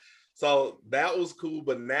 dude." So that was cool.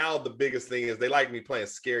 But now the biggest thing is they like me playing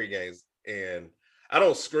scary games, and I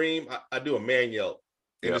don't scream. I do a man yell,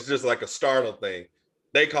 and it's just like a startle thing.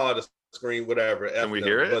 They call it a scream, whatever. Can we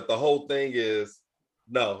hear it? But the whole thing is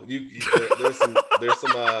no. There's some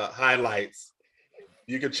highlights.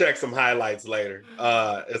 You can check some highlights later.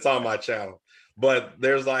 It's on my channel. But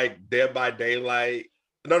there's like Dead by Daylight.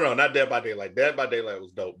 No, not Dead by Daylight. Dead by Daylight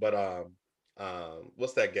was dope. But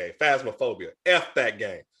what's that game? Phasmophobia. F that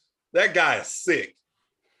game. That guy is sick.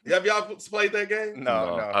 Have y'all played that game?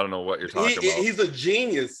 No. I don't know what you're talking about. He's a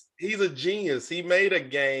genius. He's a genius. He made a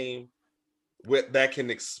game that can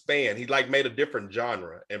expand. He like made a different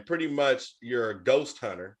genre, and pretty much you're a ghost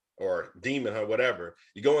hunter or demon hunter, whatever.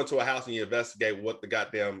 You go into a house and you investigate what the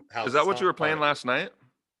goddamn house Is that what you were playing last night?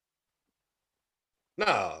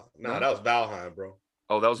 No, that was Valheim, bro.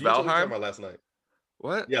 Oh, that was What you talking Valheim? about last night?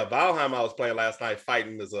 What? Yeah, Valheim. I was playing last night,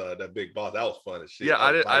 fighting this that big boss. That was fun as shit. Yeah,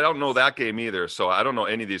 That was I don't know Vikings. that game either, so I don't know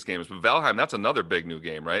any of these games. But Valheim, that's another big new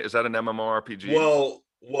game, right? Is that an MMORPG? Well,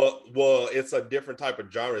 it's a different type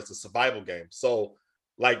of genre. It's a survival game. So,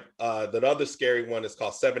 like the other scary one is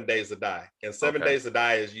called 7 Days to Die, and Seven Okay. Days to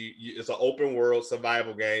Die is you. It's an open world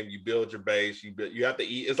survival game. You build your base. You have to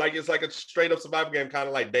eat. It's like a straight up survival game, kind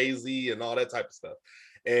of like DayZ and all that type of stuff.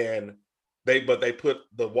 And they put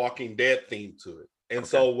the Walking Dead theme to it. And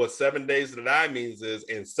so what 7 Days to Die means is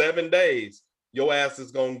in 7 days, your ass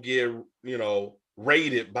is gonna get,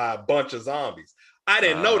 raided by a bunch of zombies. I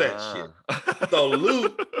didn't know that shit. So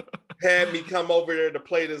Luke had me come over there to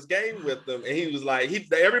play this game with them, and he was like,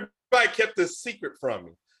 everybody kept this secret from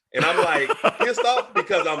me. And I'm like pissed off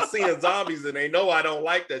because I'm seeing zombies and they know I don't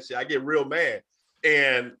like that shit. I get real mad.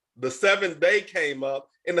 And the 7th day came up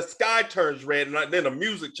and the sky turns red, and then the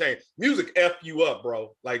music changed. Music F you up,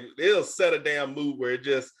 bro. Like it'll set a damn mood where it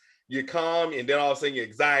just you're calm, and then all of a sudden your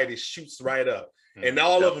anxiety shoots right up. And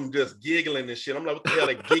all of them just giggling and shit. I'm like, what the hell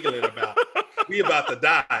are they giggling about? We about to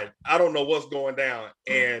die. I don't know what's going down.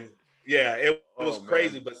 And yeah, it was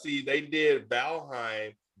crazy. But see, they did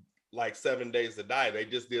Valheim like 7 Days to Die. They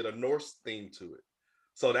just did a Norse theme to it.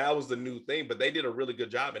 So that was the new thing. But they did a really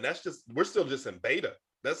good job. And we're still just in beta.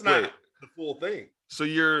 That's not the full thing. So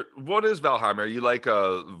what is Valheim? Are you like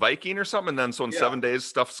a Viking or something? And then so in 7 days,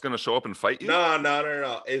 stuff's gonna show up and fight you?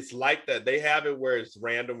 No. It's like that. They have it where it's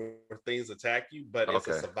random where things attack you, but it's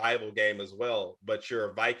a survival game as well. But you're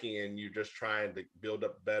a Viking and you're just trying to build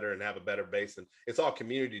up better and have a better base, and it's all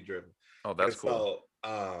community driven. Oh, that's cool.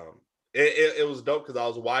 So it was dope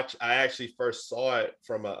because I actually first saw it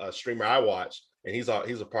from a streamer I watched, and he's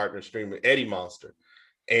a partner streamer, Eddie Monster.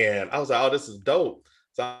 And I was like, oh, this is dope.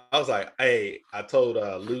 So I was like, hey, I told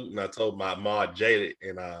Luke and I told my mod Jada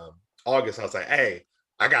in August, I was like, hey,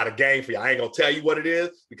 I got a game for you. I ain't gonna tell you what it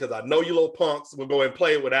is because I know you little punks will go and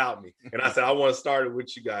play it without me. And I said, I want to start it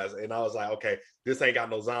with you guys. And I was like, okay, this ain't got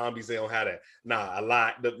no zombies. They don't have that. Nah, I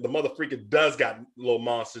lied. The mother freaking does got little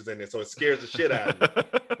monsters in it, so it scares the shit out of me.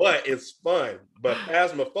 But it's fun. But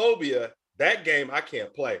Phasmophobia, that game I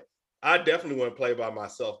can't play. I definitely want to play by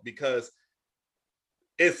myself because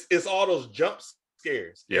it's all those jump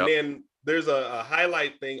scares. Yep. And then there's a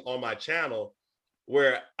highlight thing on my channel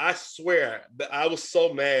where I swear that I was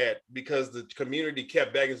so mad because the community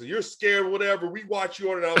kept begging, so you're scared, whatever, we watch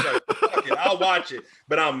you on it. And I was like, fuck it, I'll watch it.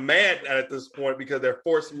 But I'm mad at this point because they're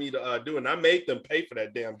forcing me to do it. And I made them pay for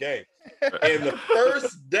that damn game. And the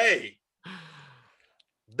first day,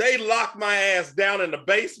 They locked my ass down in the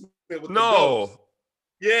basement with the ghost.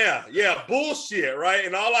 Yeah, bullshit, right?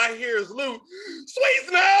 And all I hear is Luke,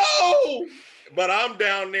 Sweets, no! But I'm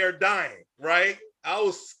down there dying, right? I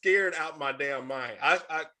was scared out my damn mind. I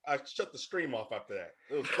shut the stream off after that.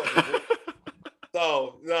 It was fucking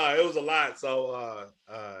so no, it was a lot. So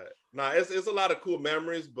it's a lot of cool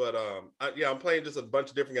memories, but I'm playing just a bunch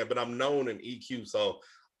of different games, but I'm known in EQ, so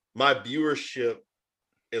my viewership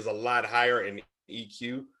is a lot higher in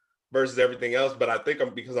EQ versus everything else. But I think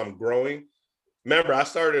because I'm growing. Remember, I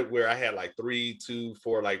started where I had like 3, 2,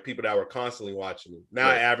 4 like people that were constantly watching me. Now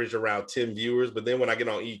I average around 10 viewers, but then when I get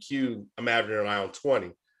on EQ, I'm averaging around 20.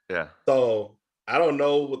 Yeah. So I don't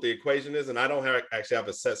know what the equation is, and I don't actually have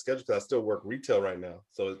a set schedule because I still work retail right now.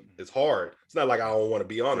 So it's hard. It's not like I don't want to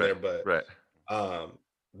be on there, but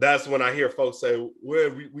that's when I hear folks say, well,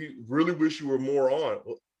 we really wish you were more on.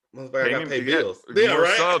 Well, I gotta pay bills. More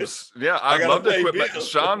subs. Yeah, I'd love to quit.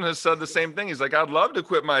 Sean has said the same thing. He's like, I'd love to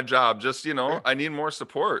quit my job. Just, I need more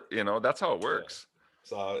support. That's how it works.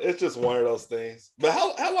 So it's just one of those things. But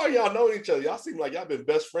how long y'all know each other? Y'all seem like y'all been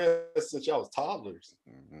best friends since y'all was toddlers.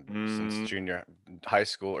 Since junior high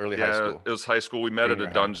school, early high school. It was high school. We met at a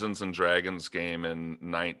Dungeons and Dragons game in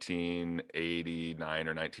 1989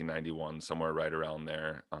 or 1991, somewhere right around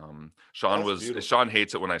there. Sean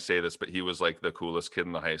hates it when I say this, but he was like the coolest kid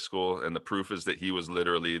in the high school, and the proof is that he was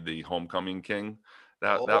literally the homecoming king.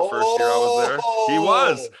 That first year I was there, he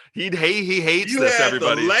was. He hates this,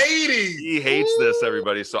 everybody. He hates this,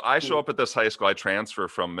 everybody. So I show up at this high school. I transfer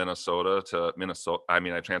from Minnesota to Minnesota. I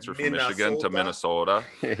transfer from Michigan to Minnesota.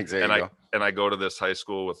 Exactly. And I go to this high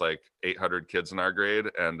school with like 800 kids in our grade,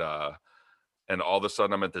 and all of a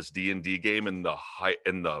sudden I'm at this D&D game, and the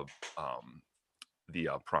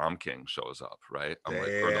prom king shows up, right? I'm like,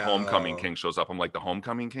 or the homecoming king shows up. I'm like, the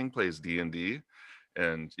homecoming king plays D&D,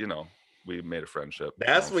 and we made a friendship.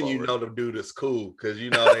 That's when you know the dude is cool, because they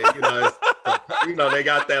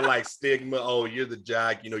got that like stigma. Oh, you're the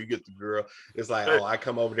jock. You get the girl. It's like, oh, I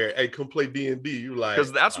come over there. Hey, come play D&D. You like,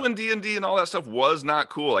 because that's when D&D and all that stuff was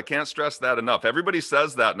not cool. I can't stress that enough. Everybody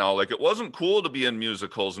says that now. Like, it wasn't cool to be in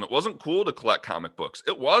musicals, and it wasn't cool to collect comic books.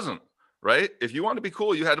 It wasn't, right? If you wanted to be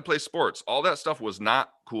cool, you had to play sports. All that stuff was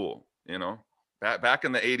not cool. Back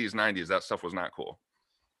in the 80s, 90s, that stuff was not cool.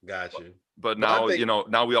 Got you. But now,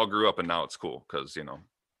 now we all grew up, and now it's cool because, well,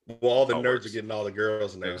 all the nerds are getting all the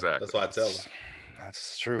girls now. Exactly. That's what I tell them.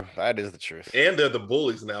 That's true. That is the truth. And they're the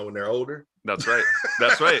bullies now when they're older. That's right.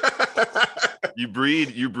 That's right. You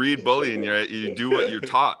breed bullying. You do what you're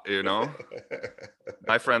taught,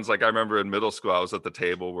 My friends, like, I remember in middle school, I was at the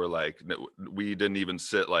table where like we didn't even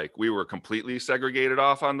sit, like we were completely segregated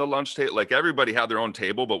off on the lunch table. Like, everybody had their own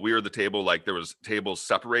table, but we were the table, like there was tables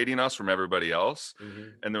separating us from everybody else. Mm-hmm.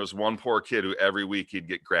 And there was one poor kid who every week he'd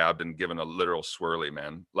get grabbed and given a literal swirly,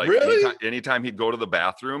 man. Like, really? anytime he'd go to the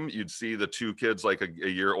bathroom, you'd see the two kids like a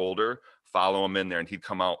year older follow him in there, and he'd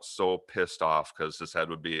come out so pissed off because his head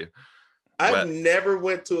would be I never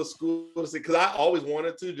went to a school to see, because I always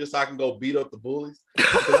wanted to, just so I can go beat up the bullies.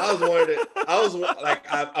 I'm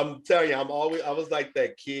telling you, I was like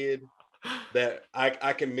that kid that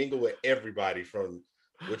I can mingle with everybody, from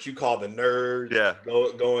what you call the nerds,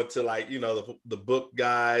 going to like, the book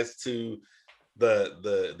guys, to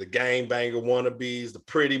the gangbanger wannabes, the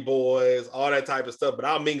pretty boys, all that type of stuff. But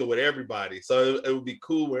I'll mingle with everybody. So it would be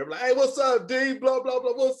cool when everybody, hey, what's up, D? Blah, blah,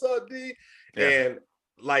 blah. What's up, D? Yeah. And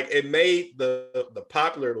like, it made the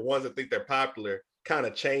popular, the ones that think they're popular, kind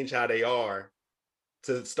of change how they are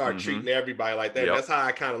to start treating everybody like that. Yep. That's how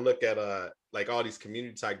I kind of look at like all these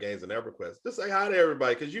community type games in EverQuest. Just say hi to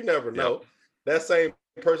everybody, because you never know. Yep. That same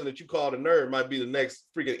person that you called a nerd might be the next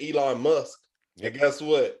freaking Elon Musk. Yep. And guess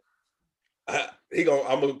what? He's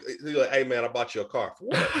like, hey man, I bought you a car. For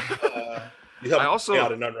what?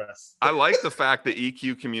 I like the fact that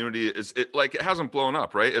EQ community it hasn't blown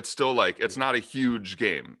up, right? It's still like, it's not a huge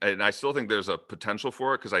game, and I still think there's a potential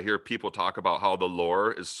for it, because I hear people talk about how the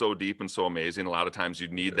lore is so deep and so amazing. A lot of times you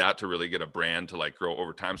need that to really get a brand to like grow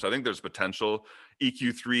over time. So I think there's potential,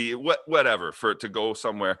 EQ3, whatever, for it to go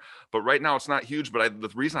somewhere. But right now it's not huge. But the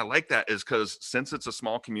reason I like that is because since it's a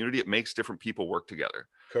small community, it makes different people work together.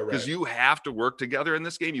 Because you have to work together in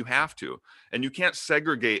this game. You have to. And you can't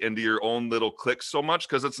segregate into your own little cliques so much,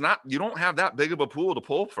 because you don't have that big of a pool to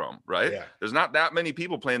pull from, right? Yeah. There's not that many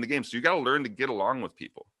people playing the game. So you got to learn to get along with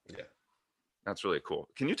people. Yeah. That's really cool.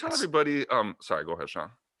 Can you tell everybody, sorry, go ahead,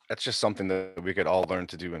 Sean. That's just something that we could all learn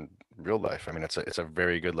to do in real life. I mean, it's a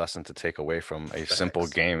very good lesson to take away from a simple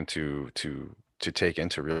game to take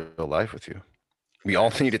into real life with you. We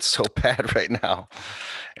all need it so bad right now.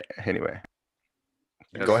 Anyway.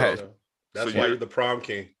 Go ahead. That's why you're the prom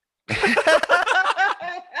king.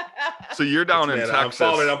 So you're down in Man, Texas.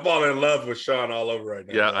 I'm falling in love with Sean all over right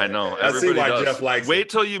now. Yeah, man. I know. I see why Everybody does. Jeff likes Wait it.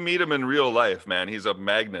 till you meet him in real life, man. He's a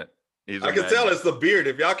magnet. I can tell it's the beard.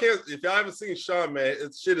 If y'all haven't seen Sean, man,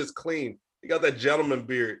 shit is clean. He got that gentleman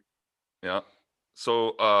beard. Yeah.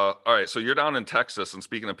 So, all right. So you're down in Texas, and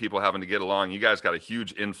speaking of people having to get along, you guys got a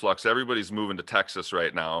huge influx. Everybody's moving to Texas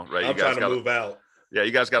right now, right? I'm trying to move out. Yeah,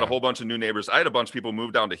 you guys got a whole bunch of new neighbors. I had a bunch of people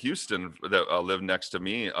move down to Houston that lived next to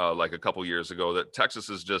me like a couple years ago. That Texas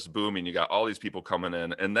is just booming. You got all these people coming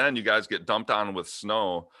in, and then you guys get dumped on with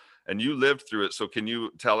snow, and you lived through it. So can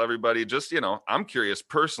you tell everybody, just, I'm curious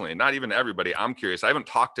personally, not even everybody, I'm curious. I haven't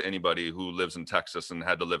talked to anybody who lives in Texas and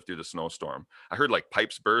had to live through the snowstorm. I heard like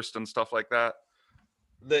pipes burst and stuff like that.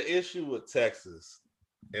 The issue with Texas,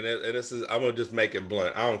 and this is, I'm going to just make it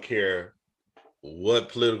blunt. I don't care what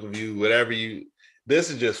political view,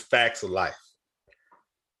 this is just facts of life.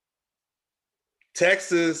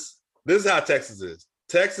 Texas, this is how Texas is.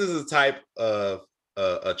 Texas is a type of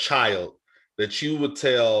a child that you would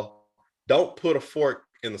tell, don't put a fork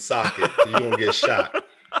in the socket, you're going to get shot.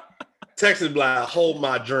 Texas be like, hold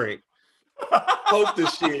my drink. Poke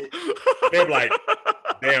this shit. They're like,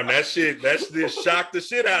 damn, that shit shocked the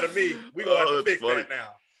shit out of me. We going to have to fix that now.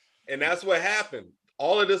 And that's what happened.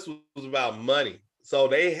 All of this was about money. So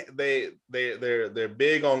they're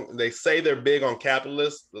big on, they say they're big on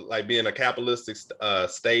capitalists, like being a capitalistic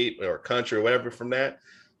state or country or whatever from that.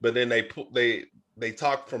 But then they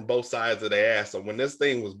talk from both sides of their ass. So when this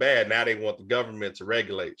thing was bad, now they want the government to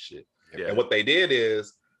regulate shit. Yeah. And what they did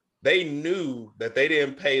is they knew that they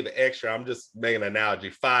didn't pay the extra, I'm just making an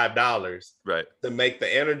analogy, $5 right, to make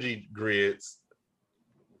the energy grids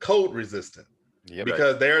code resistant. Yep,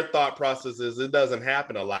 because their thought process is it doesn't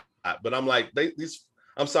happen a lot. But I'm like,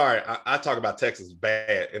 I'm sorry, I talk about Texas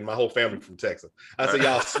bad, and my whole family from Texas. I say,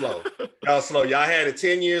 y'all slow. Y'all slow. Y'all had it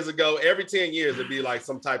 10 years ago. Every 10 years, it'd be like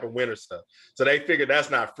some type of winter stuff. So they figured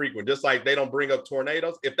that's not frequent. Just like they don't bring up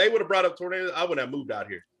tornadoes. If they would have brought up tornadoes, I wouldn't have moved out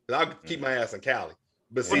here. Because I could keep my ass in Cali.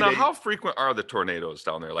 But see, now, how frequent are the tornadoes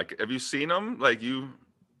down there? Like, have you seen them?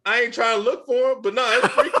 I ain't trying to look for them, but no, it's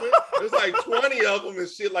frequent. There's like 20 of them and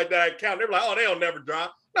shit like that I count. They're like, oh, they'll never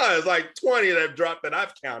drop. No, it's like 20 that have dropped that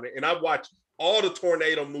I've counted. And I've watched all the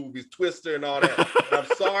tornado movies, Twister and all that. And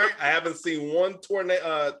I'm sorry, I haven't seen one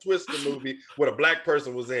Twister movie where a black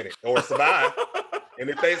person was in it or survived. And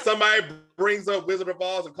if somebody brings up Wizard of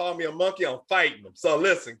Oz and call me a monkey, I'm fighting them. So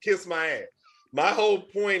listen, kiss my ass. My whole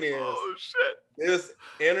point is, this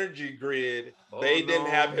energy grid, they didn't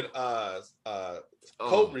have it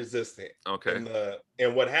code resistant. Okay.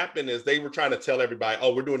 And what happened is they were trying to tell everybody,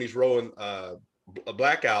 oh, we're doing these rolling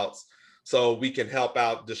blackouts so we can help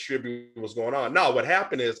out distribute what's going on. No, what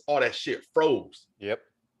happened is all that shit froze. Yep.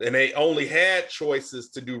 And they only had choices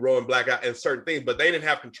to do rolling blackout and certain things, but they didn't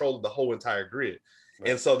have control of the whole entire grid.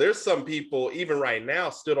 Right. And so there's some people, even right now,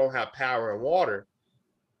 still don't have power and water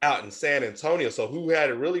out in San Antonio. So who had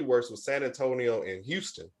it really worse was San Antonio and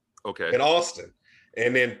Houston. Okay. And Austin.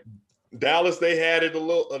 And then Dallas, they had it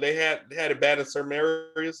they had it bad in some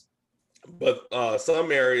areas, but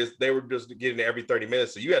some areas they were just getting it every 30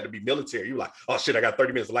 minutes. So you had to be military. You were like, oh shit, I got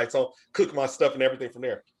 30 minutes of lights on, cook my stuff and everything from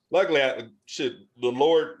there. Luckily, the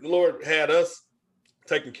Lord had us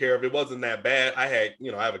taken care of. It wasn't that bad. I had,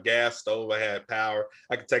 I have a gas stove, I had power,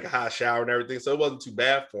 I could take a hot shower and everything. So it wasn't too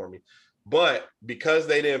bad for me. But because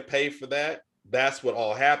they didn't pay for that, that's what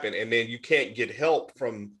all happened. And then you can't get help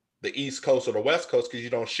from the East Coast or the West Coast because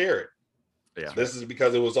you don't share it. Yeah. This is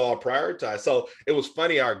because it was all prioritized. So it was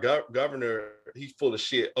funny. Our governor, he's full of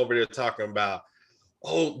shit over there talking about,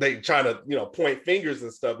 oh, they trying to, point fingers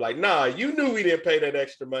and stuff like, nah, you knew we didn't pay that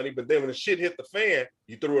extra money. But then when the shit hit the fan,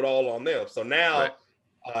 you threw it all on them. So now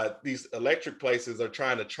these electric places are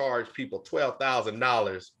trying to charge people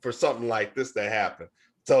 $12,000 for something like this that happened.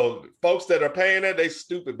 So folks that are paying it, they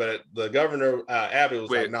stupid. But the governor, Abbott,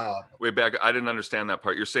 was like, nah. Wait, back. I didn't understand that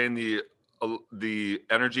part. You're saying the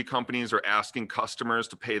energy companies are asking customers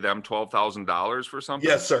to pay them $12,000 for something?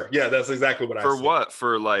 Yes, sir. Yeah, that's exactly what I said. For what?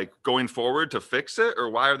 For like going forward to fix it?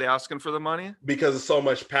 Or why are they asking for the money? Because of so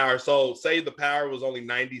much power. So say the power was only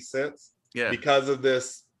 90 cents. Yeah. Because of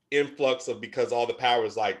this influx of, because all the power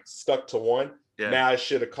is like stuck to one. Yeah. Now it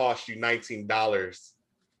should have cost you $19.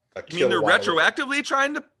 You mean they're retroactively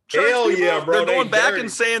trying to charge Hell people? Yeah, bro. They're going back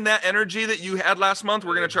and saying that energy that you had last month,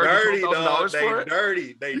 we're going to charge you $12,000 for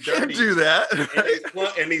it? They dirty. Can't do that.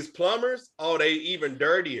 and these plumbers, they even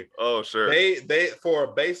dirtier. Oh, sure. They for a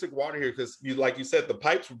basic water here, because like you said, the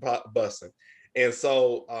pipes were busting. And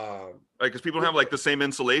so right, because people have like the same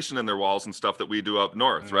insulation in their walls and stuff that we do up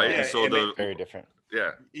north, right? Yeah, and so very different.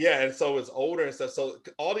 Yeah, and so it's older and stuff. So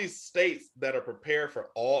all these states that are prepared for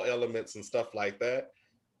all elements and stuff like that,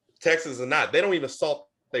 Texas is not. They don't even salt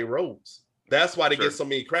their roads. That's why they Sure. get so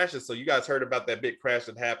many crashes. So you guys heard about that big crash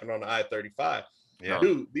that happened on the I-35. Yeah.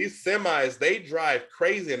 Dude, these semis, they drive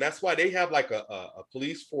crazy. And that's why they have like a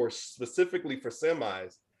police force specifically for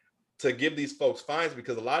semis to give these folks fines,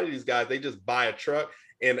 because a lot of these guys, they just buy a truck.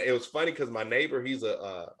 And it was funny because my neighbor, he's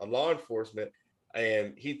a law enforcement,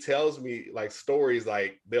 and he tells me like stories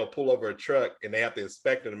like they'll pull over a truck and they have to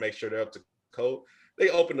inspect it to make sure they're up to code. They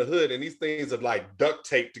open the hood and these things are like duct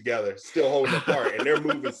taped together, still holding apart, and they're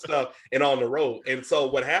moving stuff and on the road. And so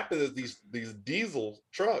what happens is these diesel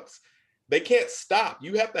trucks, they can't stop.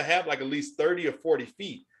 You have to have like at least 30 or 40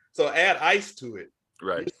 feet. So add ice to it.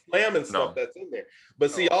 Right. You're slamming stuff that's in there. But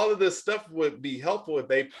see, all of this stuff would be helpful if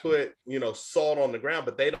they put, salt on the ground,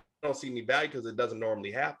 but they don't see any value because it doesn't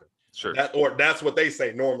normally happen. Sure. Or that's what they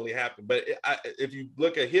say normally happen. But if you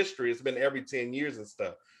look at history, it's been every 10 years and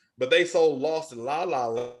stuff. But they so lost in La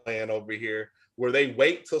La Land over here, where they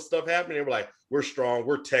wait till stuff happens. They were like, we're strong,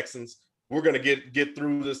 we're Texans, we're gonna get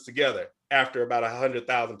through this together after about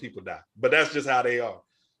 100,000 people die. But that's just how they are.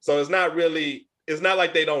 So it's not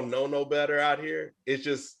like they don't know no better out here.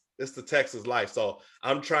 It's the Texas life. So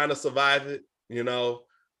I'm trying to survive it,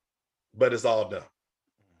 but it's all done.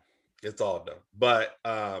 It's all done. But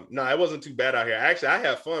no, it wasn't too bad out here. Actually, I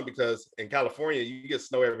have fun because in California, you get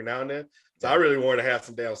snow every now and then. So I really wanted to have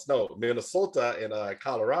some damn snow. Minnesota and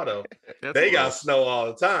Colorado, they got snow all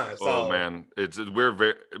the time. So, oh man,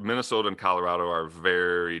 Minnesota and Colorado are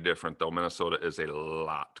very different though. Minnesota is a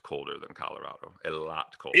lot colder than Colorado. A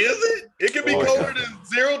lot colder. Is it? It can be colder than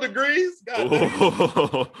 0 degrees.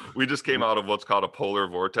 We just came out of what's called a polar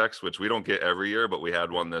vortex, which we don't get every year, but we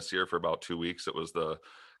had one this year for about 2 weeks. It was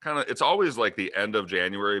it's always like the end of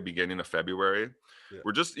January, beginning of February. Yeah.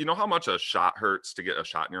 We're just, how much a shot hurts to get a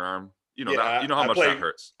shot in your arm? How much that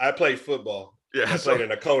hurts. I played football. Yeah, I played in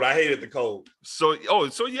the cold. I hated the cold. So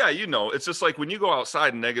yeah, it's just like when you go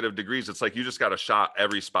outside in negative degrees, it's like you just got a shot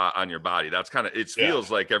every spot on your body. That's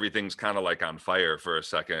feels like everything's kind of like on fire for a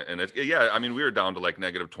second. And we were down to like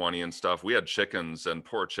 -20 and stuff. We had chickens, and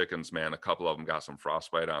poor chickens, man. A couple of them got some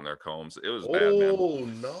frostbite on their combs. It was bad, man. Oh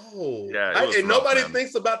no. Yeah. And nobody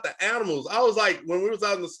thinks about the animals. I was like, when we was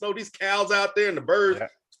out in the snow, these cows out there and the birds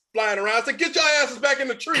flying around. I said, get your asses back in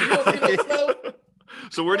the tree. You don't see no snow.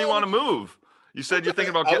 So where do you want to move? You said you're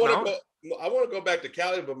thinking about getting out? I want to go back to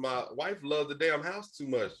Cali, but my wife loves the damn house too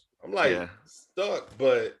much. I'm like stuck,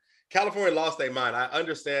 but California lost their mind. I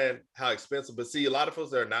understand how expensive, but see, a lot of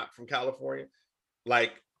folks that are not from California,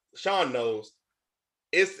 like Sean knows,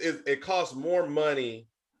 it costs more money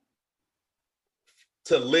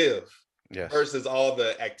to live versus all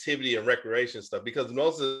the activity and recreation stuff, because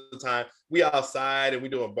most of the time we outside and we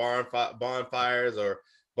doing bonfires or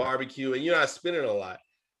barbecue, and you're not spending a lot.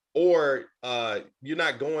 Or you're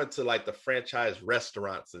not going to like the franchise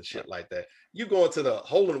restaurants and shit like that. You going to the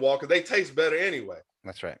hole in the wall because they taste better anyway.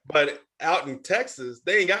 That's right. But out in Texas,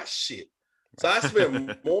 they ain't got shit. So I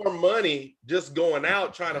spend more money just going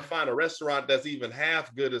out trying to find a restaurant that's even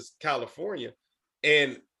half good as California.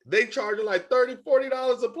 And they charge you like $30,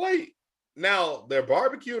 $40 a plate. Now their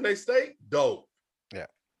barbecue and they steak, dope. Yeah.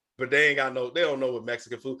 But they don't know what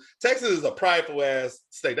Mexican food. Texas is a prideful ass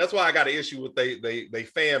state. That's why I got an issue with they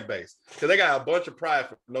fan base, because they got a bunch of pride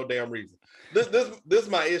for no damn reason. This is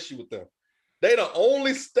my issue with them. They the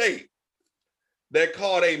only state that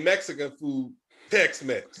called a Mexican food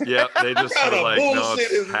Tex-Mex. Yeah, they just sort of like, no,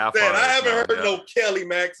 it's half that. I haven't heard no Kelly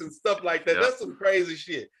Max and stuff like that. That's some crazy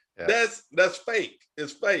shit. Yeah. That's fake.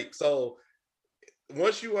 It's fake. So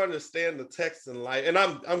once you understand the Texan life, and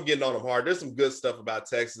I'm getting on them hard. There's some good stuff about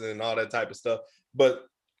Texas and all that type of stuff. But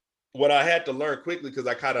what I had to learn quickly, because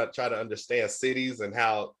I kind of try to understand cities and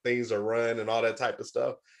how things are run and all that type of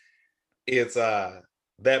stuff, it's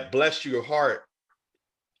that bless your heart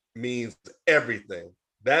means everything.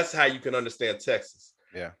 That's how you can understand Texas.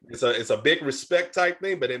 Yeah. It's a big respect type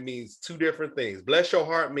thing, but it means two different things. Bless your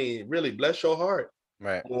heart means really bless your heart.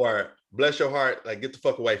 Right. Or bless your heart, like get the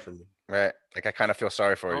fuck away from me. Right. Like I kind of feel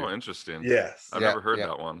sorry for you. Oh, interesting. Yes. I've never heard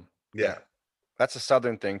that one. Yeah. That's a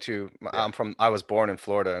Southern thing too. I was born in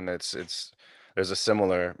Florida, and there's a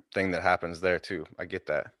similar thing that happens there too. I get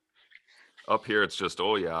that. Up here, it's just,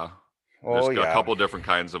 oh yeah. Oh, There's a couple different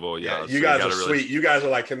kinds of yeah. You guys are sweet. You guys are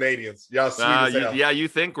like Canadians. Y'all sweet as hell. Yeah, you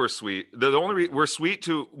think we're sweet. The only we're sweet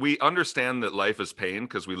we understand that life is pain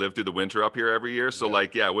because we live through the winter up here every year. So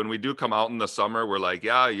when we do come out in the summer, we're like,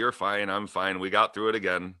 yeah, you're fine, I'm fine. We got through it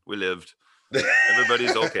again. We lived.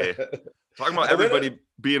 Everybody's okay. Talking about everybody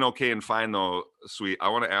being okay and fine though, sweet. I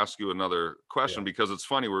want to ask you another question because it's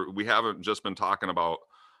funny. We haven't just been talking about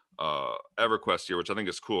EverQuest here, which I think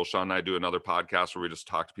is cool. Sean and I do another podcast where we just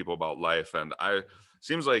talk to people about life, and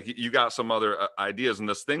seems like you got some other ideas. And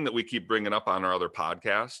this thing that we keep bringing up on our other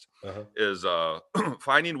podcast is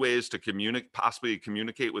finding ways to possibly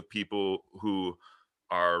communicate with people who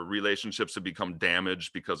our relationships have become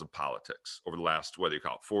damaged because of politics over the last, whether you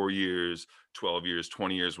call it 4 years, 12 years,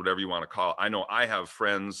 20 years, whatever you want to call it. I know I have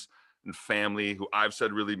friends and family who I've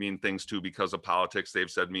said really mean things to because of politics.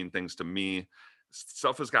 They've said mean things to me.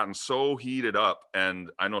 Stuff has gotten so heated up.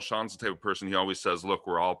 And I know Sean's the type of person, he always says, look,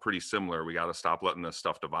 we're all pretty similar. We got to stop letting this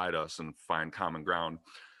stuff divide us and find common ground.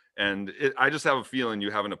 And I just have a feeling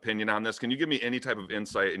you have an opinion on this. Can you give me any type of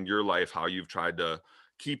insight in your life, how you've tried to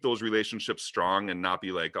keep those relationships strong and not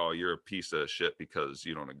be like, oh, you're a piece of shit because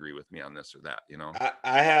you don't agree with me on this or that, you know?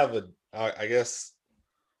 I have I guess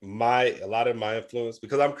a lot of my influence,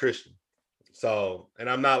 because I'm Christian. So, and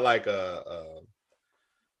I'm not like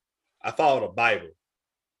I follow the Bible,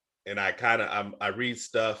 and I read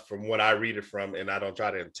stuff from what I read it from, and I don't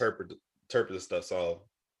try to interpret the stuff. So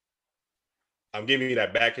I'm giving you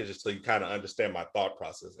that package just so you kind of understand my thought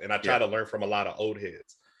process. And I try to learn from a lot of old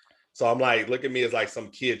heads. So I'm like, look at me as like some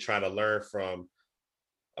kid trying to learn from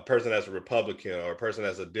a person that's a Republican or a person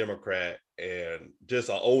that's a Democrat, and just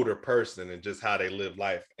an older person and just how they live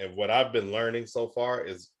life. And what I've been learning so far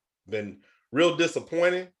has been real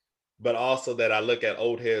disappointing, but also that I look at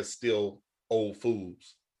old heads still old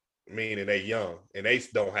fools, meaning they young and they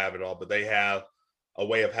don't have it all, but they have a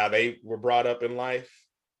way of how they were brought up in life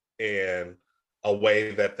and a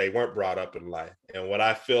way that they weren't brought up in life. And what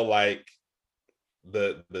I feel like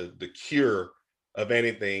the cure of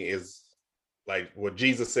anything is like what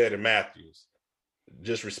Jesus said in Matthew's,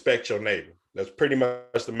 just respect your neighbor. That's pretty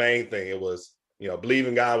much the main thing. It was, believe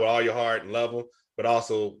in God with all your heart and love him, but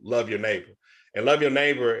also love your neighbor. And love your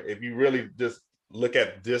neighbor, if you really just look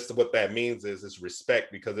at just what that means is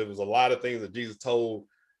respect, because it was a lot of things that Jesus told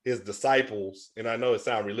his disciples. And I know it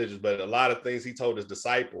sounds religious, but a lot of things he told his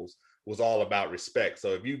disciples was all about respect. So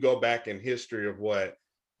if you go back in history of what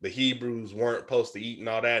the Hebrews weren't supposed to eat and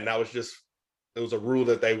all that, and it was a rule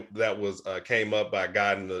that was came up by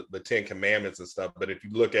God in the 10 Commandments and stuff. But if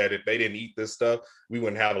you look at it, they didn't eat this stuff, we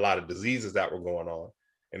wouldn't have a lot of diseases that were going on.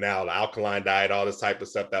 And now the alkaline diet, all this type of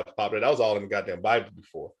stuff that was popular, that was all in the goddamn Bible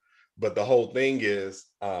before. But the whole thing is,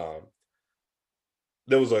 there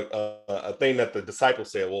was a thing that the disciples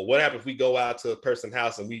said, well, what happens if we go out to a person's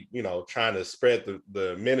house and we, trying to spread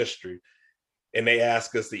the ministry, and they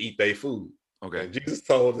ask us to eat their food? Okay. And Jesus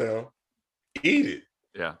told them, eat it.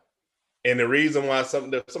 Yeah. And the reason why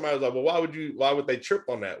somebody was like, well, why would they trip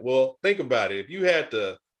on that? Well, think about it. If you had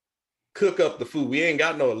to cook up the food, we ain't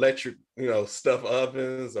got no electric, stuff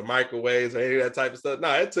ovens or microwaves or any of that type of stuff.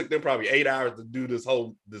 No, it took them probably 8 hours to do this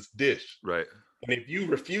dish. Right. And if you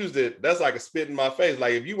refused it, that's like a spit in my face.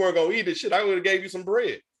 Like if you weren't gonna eat it, shit, I would have gave you some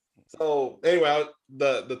bread. So anyway,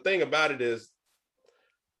 the thing about it is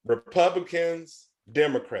Republicans,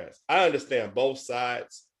 Democrats, I understand both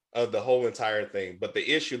sides of the whole entire thing. But the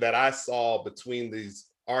issue that I saw between these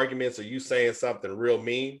arguments or you saying something real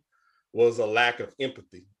mean was a lack of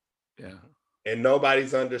empathy. Yeah. And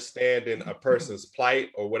nobody's understanding a person's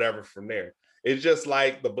plight or whatever from there. It's just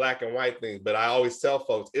like the black and white thing. But I always tell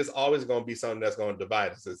folks, it's always going to be something that's going to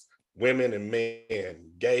divide us. It's women and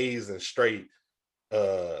men, gays and straight,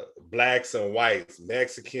 blacks and whites,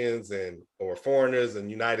 Mexicans or foreigners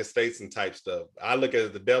and United States and type stuff. I look at it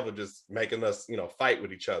as the devil just making us, fight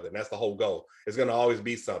with each other. And that's the whole goal. It's going to always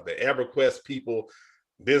be something. EverQuest people,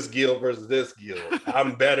 this guild versus this guild.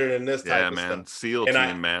 I'm better than this type of stuff. Yeah, man. SEAL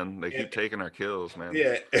team, man. They keep taking our kills, man.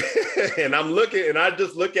 Yeah. And I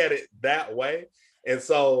just look at it that way. And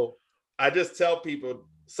so I just tell people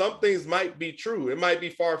some things might be true. It might be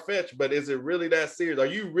far-fetched, but is it really that serious? Are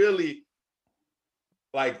you really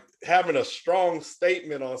like having a strong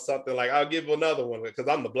statement on something? Like I'll give another one because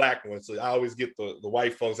I'm the black one. So I always get the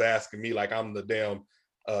white folks asking me like I'm the damn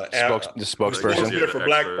the spokesperson for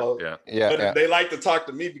black folks. Yeah. But they like to talk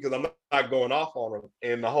to me because I'm not going off on them.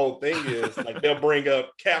 And the whole thing is like they'll bring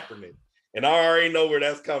up Kaepernick. And I already know where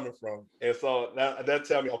that's coming from. And so that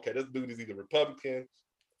tell me, okay, this dude is either Republican,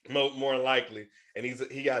 more likely, and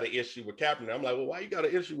he got an issue with Kaepernick. I'm like, well, why you got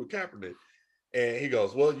an issue with Kaepernick? And he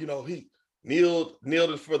goes, well, he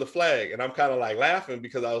kneeled for the flag. And I'm kind of like laughing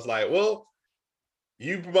because I was like, well,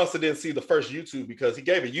 you must have didn't see the first YouTube, because he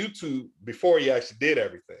gave a YouTube before he actually did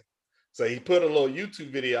everything. So he put a little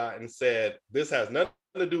YouTube video out and said, this has nothing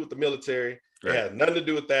to do with the military. Right. It has nothing to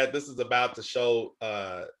do with that. This is about to show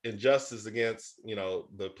injustice against,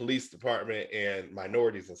 the police department and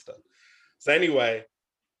minorities and stuff. So anyway,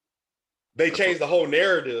 they changed the whole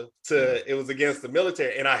narrative to it was against the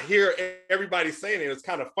military. And I hear everybody saying it. It's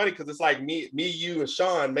kind of funny because it's like me, you, and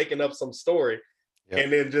Sean making up some story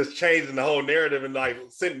and then just changing the whole narrative and like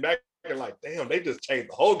sitting back and like, damn, they just changed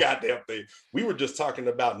the whole goddamn thing. We were just talking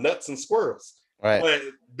about nuts and squirrels. Right. But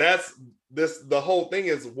the whole thing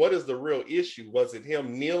is, what is the real issue? Was it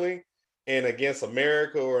him kneeling and against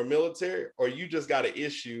America or military, or you just got an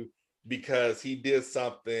issue because he did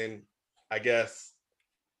something, I guess,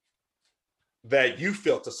 that you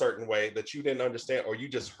felt a certain way that you didn't understand, or you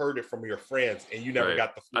just heard it from your friends and you never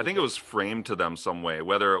got the I think it was framed to them some way,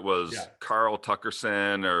 whether it was Carl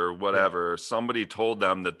Tuckerson or whatever. Somebody told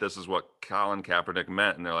them that this is what Colin Kaepernick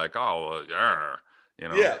meant, and they're like, oh, well, you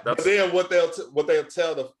know. Yeah, but then what they'll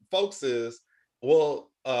tell the folks is,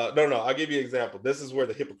 well, no, I'll give you an example. This is where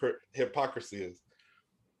the hypocrisy is.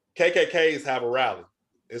 KKKs have a rally.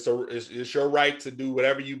 It's your right to do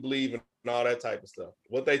whatever you believe in and all that type of stuff.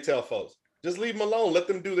 What they tell folks, just leave them alone. Let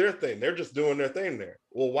them do their thing. They're just doing their thing there.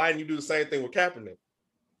 Well, why didn't you do the same thing with Kaepernick?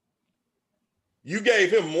 You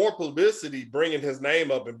gave him more publicity bringing his name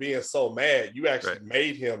up and being so mad. You actually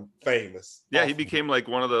made him famous. Yeah, he became like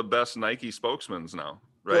one of the best Nike spokesmen now,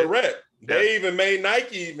 right? Correct. They even made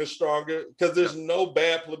Nike even stronger because there's no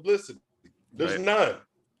bad publicity. There's none.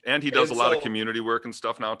 And he does a lot of community work and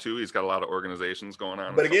stuff now too. He's got a lot of organizations going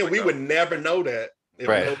on. But again, we would never know that if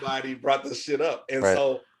nobody brought this shit up. And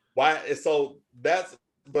so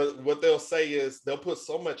but what they'll say is they'll put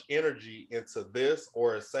so much energy into this,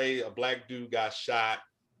 or say a black dude got shot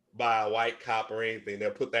by a white cop or anything,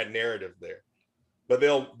 they'll put that narrative there. But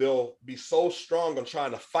they'll be so strong on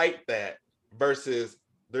trying to fight that versus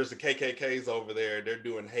there's the KKKs over there, they're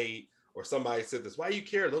doing hate, or somebody said this, why you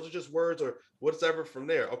care? Those are just words or whatever from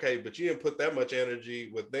there. Okay, but you didn't put that much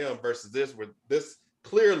energy with them versus this, where this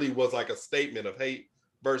clearly was like a statement of hate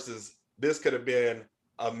versus this could have been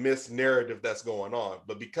a mis-narrative that's going on.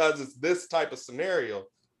 But because it's this type of scenario,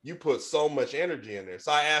 you put so much energy in there.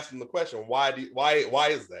 So I asked him the question, why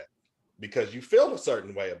is that? Because you feel a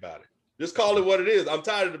certain way about it. Just call it what it is. I'm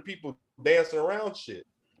tired of the people dancing around shit.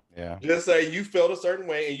 Yeah. Just say you felt a certain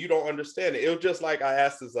way and you don't understand it. It was just like I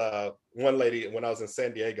asked this one lady when I was in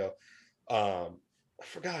San Diego. I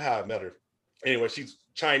forgot how I met her. Anyway, she's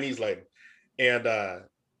Chinese lady. And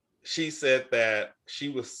she said that she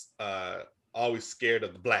was always scared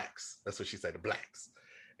of the blacks. That's what she said, the blacks.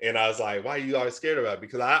 And I was like, why are you always scared about it?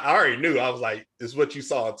 Because I already knew. I was like, it's what you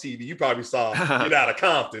saw on TV. You probably saw Get Out of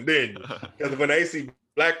Compton, didn't you? Because when they see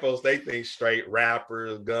black folks, they think straight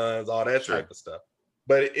rappers, guns, all that type of stuff.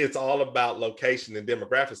 But it's all about location and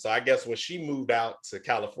demographics. So I guess when she moved out to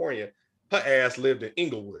California, her ass lived in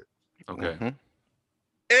Inglewood. Okay. Mm-hmm.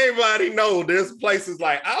 Everybody know this place is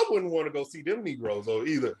like, I wouldn't want to go see them Negroes or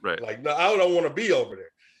either. Right. Like, no, I don't want to be over there.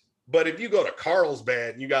 But if you go to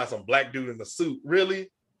Carlsbad and you got some black dude in the suit, really?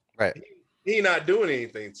 Right. He not doing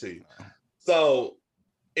anything to you. So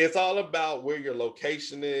it's all about where your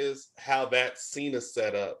location is, how that scene is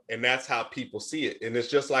set up, and that's how people see it. And it's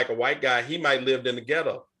just like a white guy, he might live in the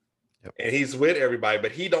ghetto and he's with everybody,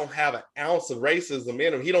 but he don't have an ounce of racism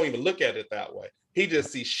in him. He don't even look at it that way. He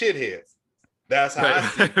just sees shitheads. That's how I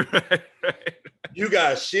see it. You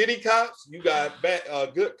got shitty cops, you got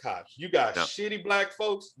good cops. You got shitty black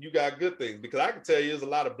folks, you got good things. Because I can tell you there's a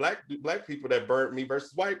lot of black people that burnt me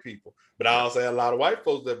versus white people. But I also had a lot of white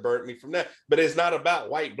folks that burnt me from that. But it's not about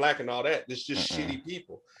white, black, and all that. It's just shitty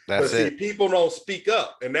people. That's but see, people don't speak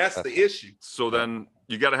up, and that's the issue. So then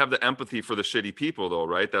you got to have the empathy for the shitty people, though,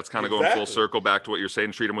 right? That's kind of going full circle back to what you're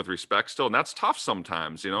saying, treat them with respect still. And that's tough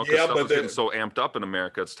sometimes, you know, because stuff is getting so amped up in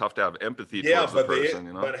America. It's tough to have empathy towards the person,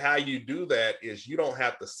 you know? But how you do that is you don't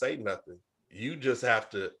have to say nothing. You just have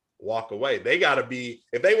to walk away. They got to be,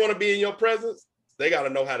 if they want to be in your presence, they got to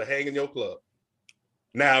know how to hang in your club.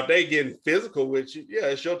 Now, if they getting physical with you, yeah,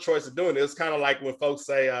 it's your choice of doing it. It's kind of like when folks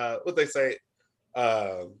say, what they say,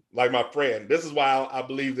 like my friend, this is why I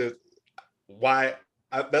believe that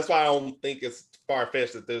that's why I don't think it's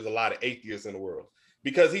far-fetched that there's a lot of atheists in the world,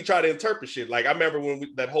 because he tried to interpret shit. Like I remember when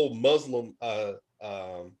that whole Muslim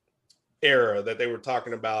era that they were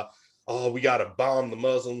talking about, oh, we got to bomb the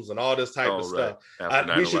Muslims and all this type of stuff.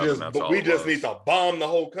 We just need to bomb the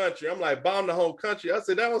whole country. I'm like, bomb the whole country. I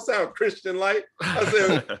said, that don't sound Christian-like.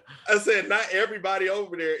 I said, not everybody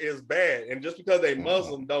over there is bad. And just because they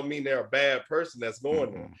Muslim don't mean they're a bad person that's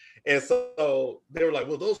going there. And so they were like,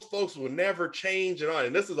 well, those folks will never change and all.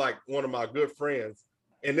 And this is like one of my good friends.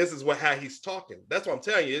 And this is how he's talking. That's what I'm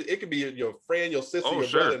telling you. It could be your friend, your sister, your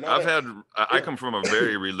brother. I come from a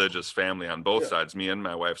very religious family on both sides, me and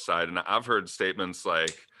my wife's side. And I've heard statements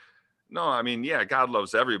like, No, I mean, yeah, God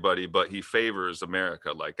loves everybody, but he favors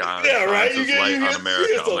America. Like God Yeah, right. shines his light on America.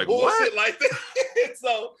 Hear I'm some like, bullshit what? like that.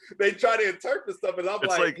 So they try to interpret stuff, and I'm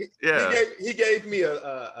It's like, yeah. he gave me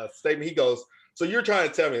a statement. He goes, so you're trying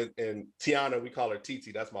to tell me, and Tiana, we call her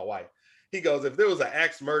TT, that's my wife. He goes, if there was an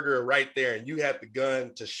axe murderer right there and you had the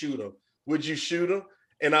gun to shoot him, would you shoot him?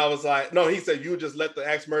 And I was like, no. He said you would just let the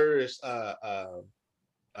axe murderer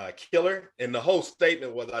killer. And the whole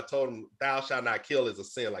statement was, I told him, thou shalt not kill is a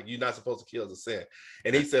sin. Like, you're not supposed to kill is a sin.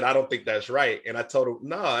 And he said, I don't think that's right. And I told him,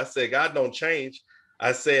 no. I said, God don't change.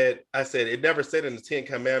 I said it never said in the 10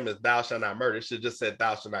 commandments, thou shalt not murder. It should just said,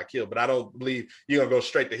 thou shalt not kill. But I don't believe you're gonna go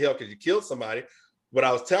straight to hell because you killed somebody. What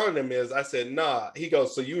I was telling him is, I said, nah. He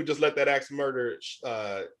goes, so you would just let that axe murder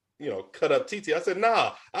cut up TT? I said,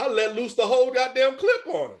 nah, I'll let loose the whole goddamn clip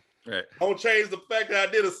on him. Right. Don't change the fact that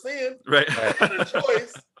I did a sin. Right. I had a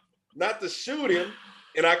choice not to shoot him,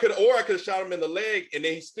 and I could have shot him in the leg, and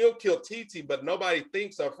then he still killed TT. But nobody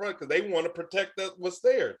thinks up front because they want to protect what's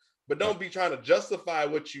there. But don't be trying to justify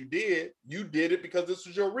what you did. You did it because this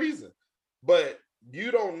was your reason. But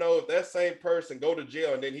you don't know if that same person go to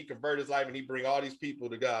jail and then he convert his life and he bring all these people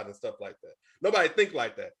to God and stuff like that. Nobody think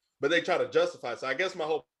like that, but they try to justify. So I guess my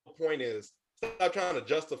whole point is, stop trying to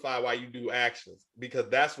justify why you do actions, because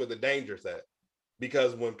that's where the danger's at.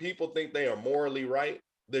 Because when people think they are morally right,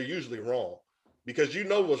 they're usually wrong, because you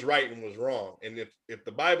know what's right and what's wrong. And if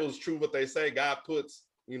the Bible is true, what they say, God puts,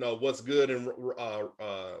 what's good and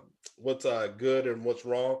what's good and what's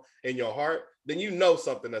wrong in your heart, then you know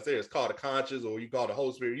something that's there. It's called a conscience, or you call the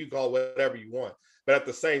Holy Spirit, you call whatever you want. But at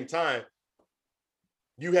the same time,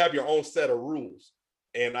 you have your own set of rules.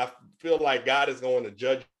 And I feel like God is going to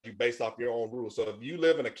judge you based off your own rules. So if you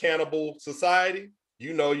live in a cannibal society,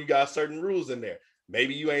 you got certain rules in there.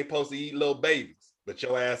 Maybe you ain't supposed to eat little babies, but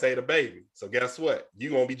your ass ate a baby. So guess what?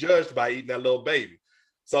 You're going to be judged by eating that little baby.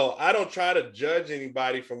 So I don't try to judge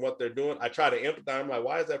anybody from what they're doing. I try to empathize. I'm like,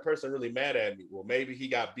 why is that person really mad at me? Well, maybe he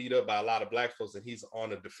got beat up by a lot of black folks and he's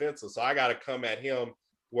on the defensive. So I got to come at him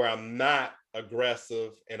where I'm not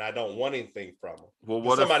aggressive and I don't want anything from him. Well,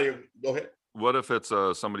 go ahead. What if it's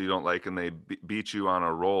somebody you don't like and they beat you on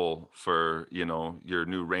a roll for, your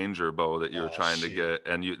new Ranger bow that you're trying to get,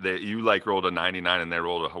 and you like rolled a 99 and they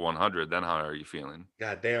rolled a 100? Then how are you feeling?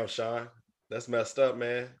 God damn, Sean, that's messed up,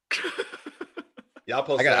 man. Y'all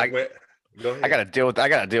post. Go ahead. I gotta deal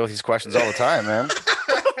with these questions all the time, man.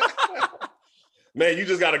 Man, you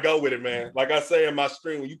just gotta go with it, man. Like I say in my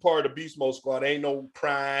stream, when you part of the Beast Mode squad, ain't no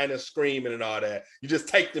crying and screaming and all that. You just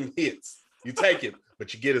take them hits. You take it,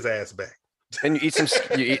 but you get his ass back. And you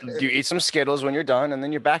eat some Skittles when you're done, and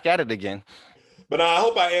then you're back at it again. But I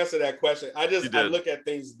hope I answered that question. I look at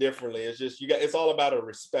things differently. It's just it's all about a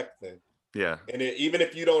respect thing. Yeah. And even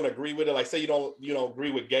if you don't agree with it, like say you don't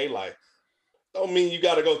agree with gay life, don't mean you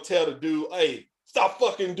got to go tell the dude, hey, stop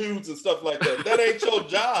fucking dudes and stuff like that. That ain't your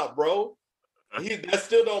job, bro. That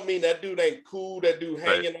still don't mean that dude ain't cool, that dude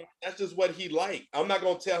hanging on. That's just what he like. I'm not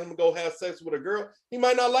going to tell him to go have sex with a girl. He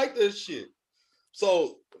might not like this shit.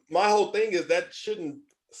 So my whole thing is that shouldn't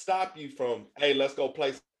stop you from, hey, let's go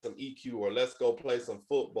play some EQ or let's go play some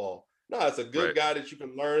football. No, it's a good guy that you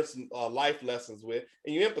can learn some life lessons with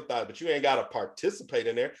and you empathize, but you ain't got to participate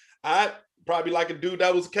in there. I probably like a dude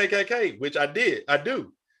that was KKK, which I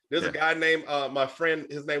do. There's a guy named, my friend,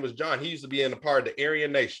 his name was John. He used to be in a part of the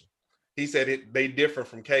Aryan Nation. He said they different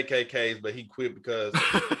from KKKs, but he quit because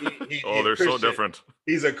they're so different.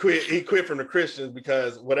 He quit from the Christians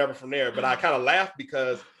because whatever from there. But I kind of laughed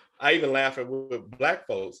because I even laugh with black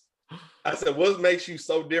folks. I said, what makes you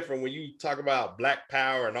so different when you talk about black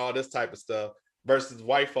power and all this type of stuff versus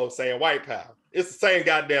white folks saying white power? It's the same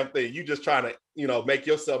goddamn thing. You just trying to, make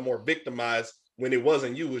yourself more victimized when it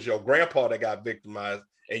wasn't you, it was your grandpa that got victimized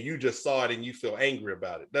and you just saw it and you feel angry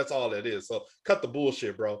about it. That's all it is. So cut the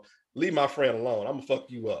bullshit, bro. Leave my friend alone. I'm gonna fuck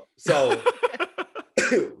you up. So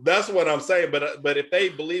that's what I'm saying. But if they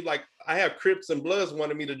believe, like I have Crips and Bloods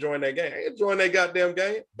wanting me to join that gang, I ain't join that goddamn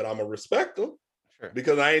gang, but I'm gonna respect them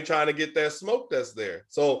because I ain't trying to get that smoke that's there.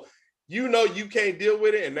 So you can't deal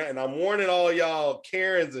with it, and I'm warning all y'all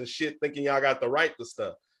Karens and shit thinking y'all got the right to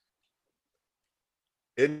stuff.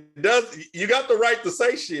 It does. You got the right to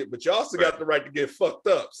say shit, but you also got the right to get fucked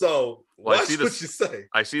up. So watch what you say.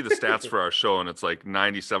 I see the stats for our show, and it's like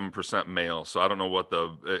 97% male. So I don't know what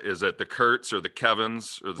is it the Kurtz or the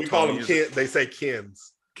Kevins or the we call them Ken. They say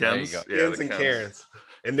Kens. Kens, Kens and Karens.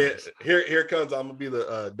 And then here comes, I'm gonna be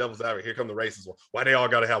the devil's advocate. Here come the racist one. Why they all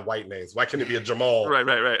gotta have white names? Why can't it be a Jamal? Right.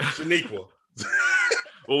 Shaniqua.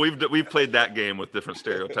 Well, we've played that game with different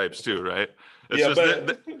stereotypes too, right?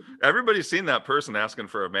 It's everybody's seen that person asking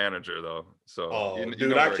for a manager though. So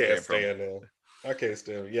dude, I can't stand them. I can't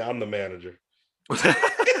stand him. Yeah, I'm the manager.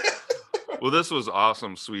 Well, this was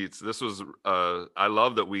awesome, Sweets. This was I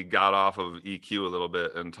love that we got off of EQ a little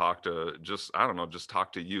bit and talked to just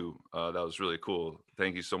talk to you. That was really cool.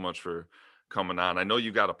 Thank you so much for coming on. I know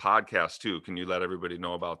you got a podcast too. Can you let everybody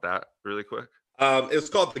know about that really quick? It's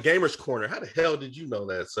called The Gamers Corner. How the hell did you know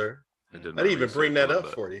that, sir? I didn't even bring that up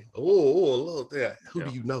for you. Oh, a little bit. Who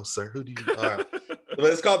do you know, sir? Who do you know? All right. But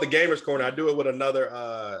it's called The Gamers Corner. I do it with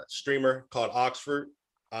another streamer called Oxford.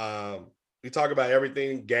 We talk about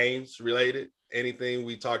everything games related, anything.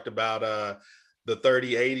 We talked about the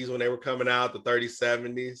 3080s when they were coming out, the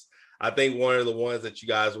 3070s. I think one of the ones that you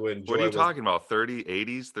guys would enjoy. What are you talking about?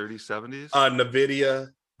 3080s, 3070s? NVIDIA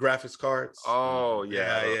graphics cards. Oh,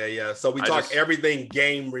 yeah. So we talk everything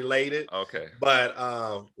game related. Okay. But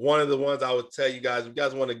one of the ones I would tell you guys, if you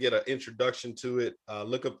guys want to get an introduction to it,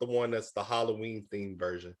 look up the one that's the Halloween themed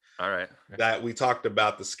version. All right. That we talked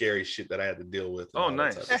about the scary shit that I had to deal with. Oh,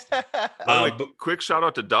 nice. Quick shout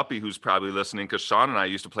out to Duppy, who's probably listening, because Sean and I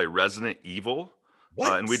used to play Resident Evil.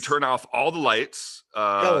 And we'd turn off all the lights.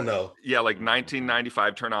 Hell no. Yeah, like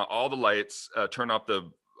 1995, turn out all the lights, turn up the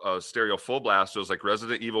stereo full blast. It was like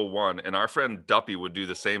Resident Evil 1. And our friend Duppy would do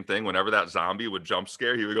the same thing. Whenever that zombie would jump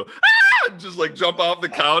scare, he would go, ah! Just like jump off the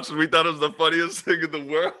couch. And we thought it was the funniest thing in the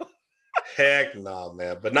world. Heck no,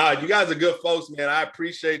 man. But no, you guys are good folks, man. I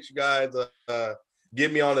appreciate you guys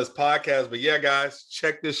getting me on this podcast. But yeah, guys,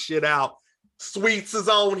 check this shit out. Sweets is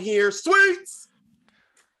on here. Sweets!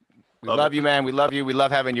 We love you, man. We love you. We love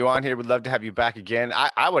having you on here. We'd love to have you back again.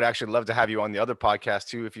 I would actually love to have you on the other podcast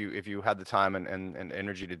too, if you had the time and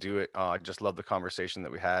energy to do it. I just love the conversation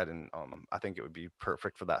that we had, and I think it would be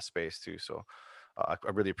perfect for that space too. So I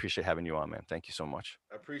really appreciate having you on, man. Thank you so much.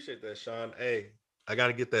 I appreciate that, Sean. Hey, I got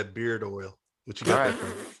to get that beard oil. What you got?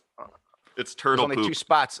 It's turtle There's poop. only 2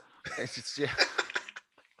 spots. Yeah.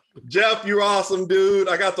 Jeff, you're awesome, dude.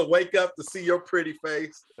 I got to wake up to see your pretty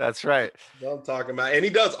face. That's right. That's what I'm talking about. And he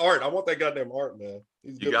does art. I want that goddamn art, man.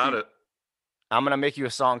 You got it. I'm going to make you a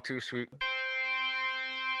song too, Sweet.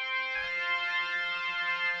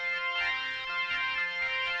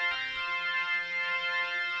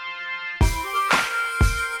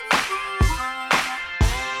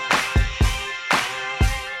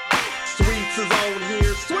 Sweets is on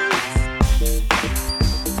here. Sweets.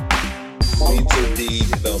 Sweets indeed.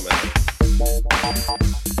 It don't matter.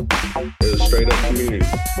 It's a straight up community.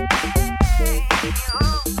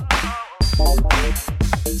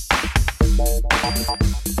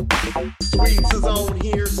 Sweets is on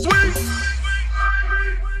here. Sweets.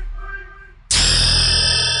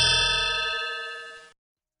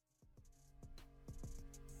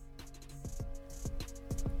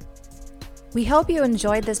 We hope you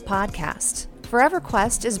enjoyed this podcast. Forever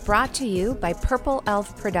Quest is brought to you by Purple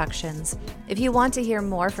Elf Productions. If you want to hear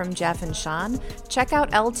more from Jeff and Sean, check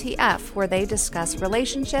out LTF, where they discuss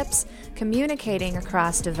relationships, communicating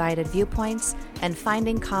across divided viewpoints, and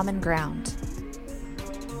finding common ground.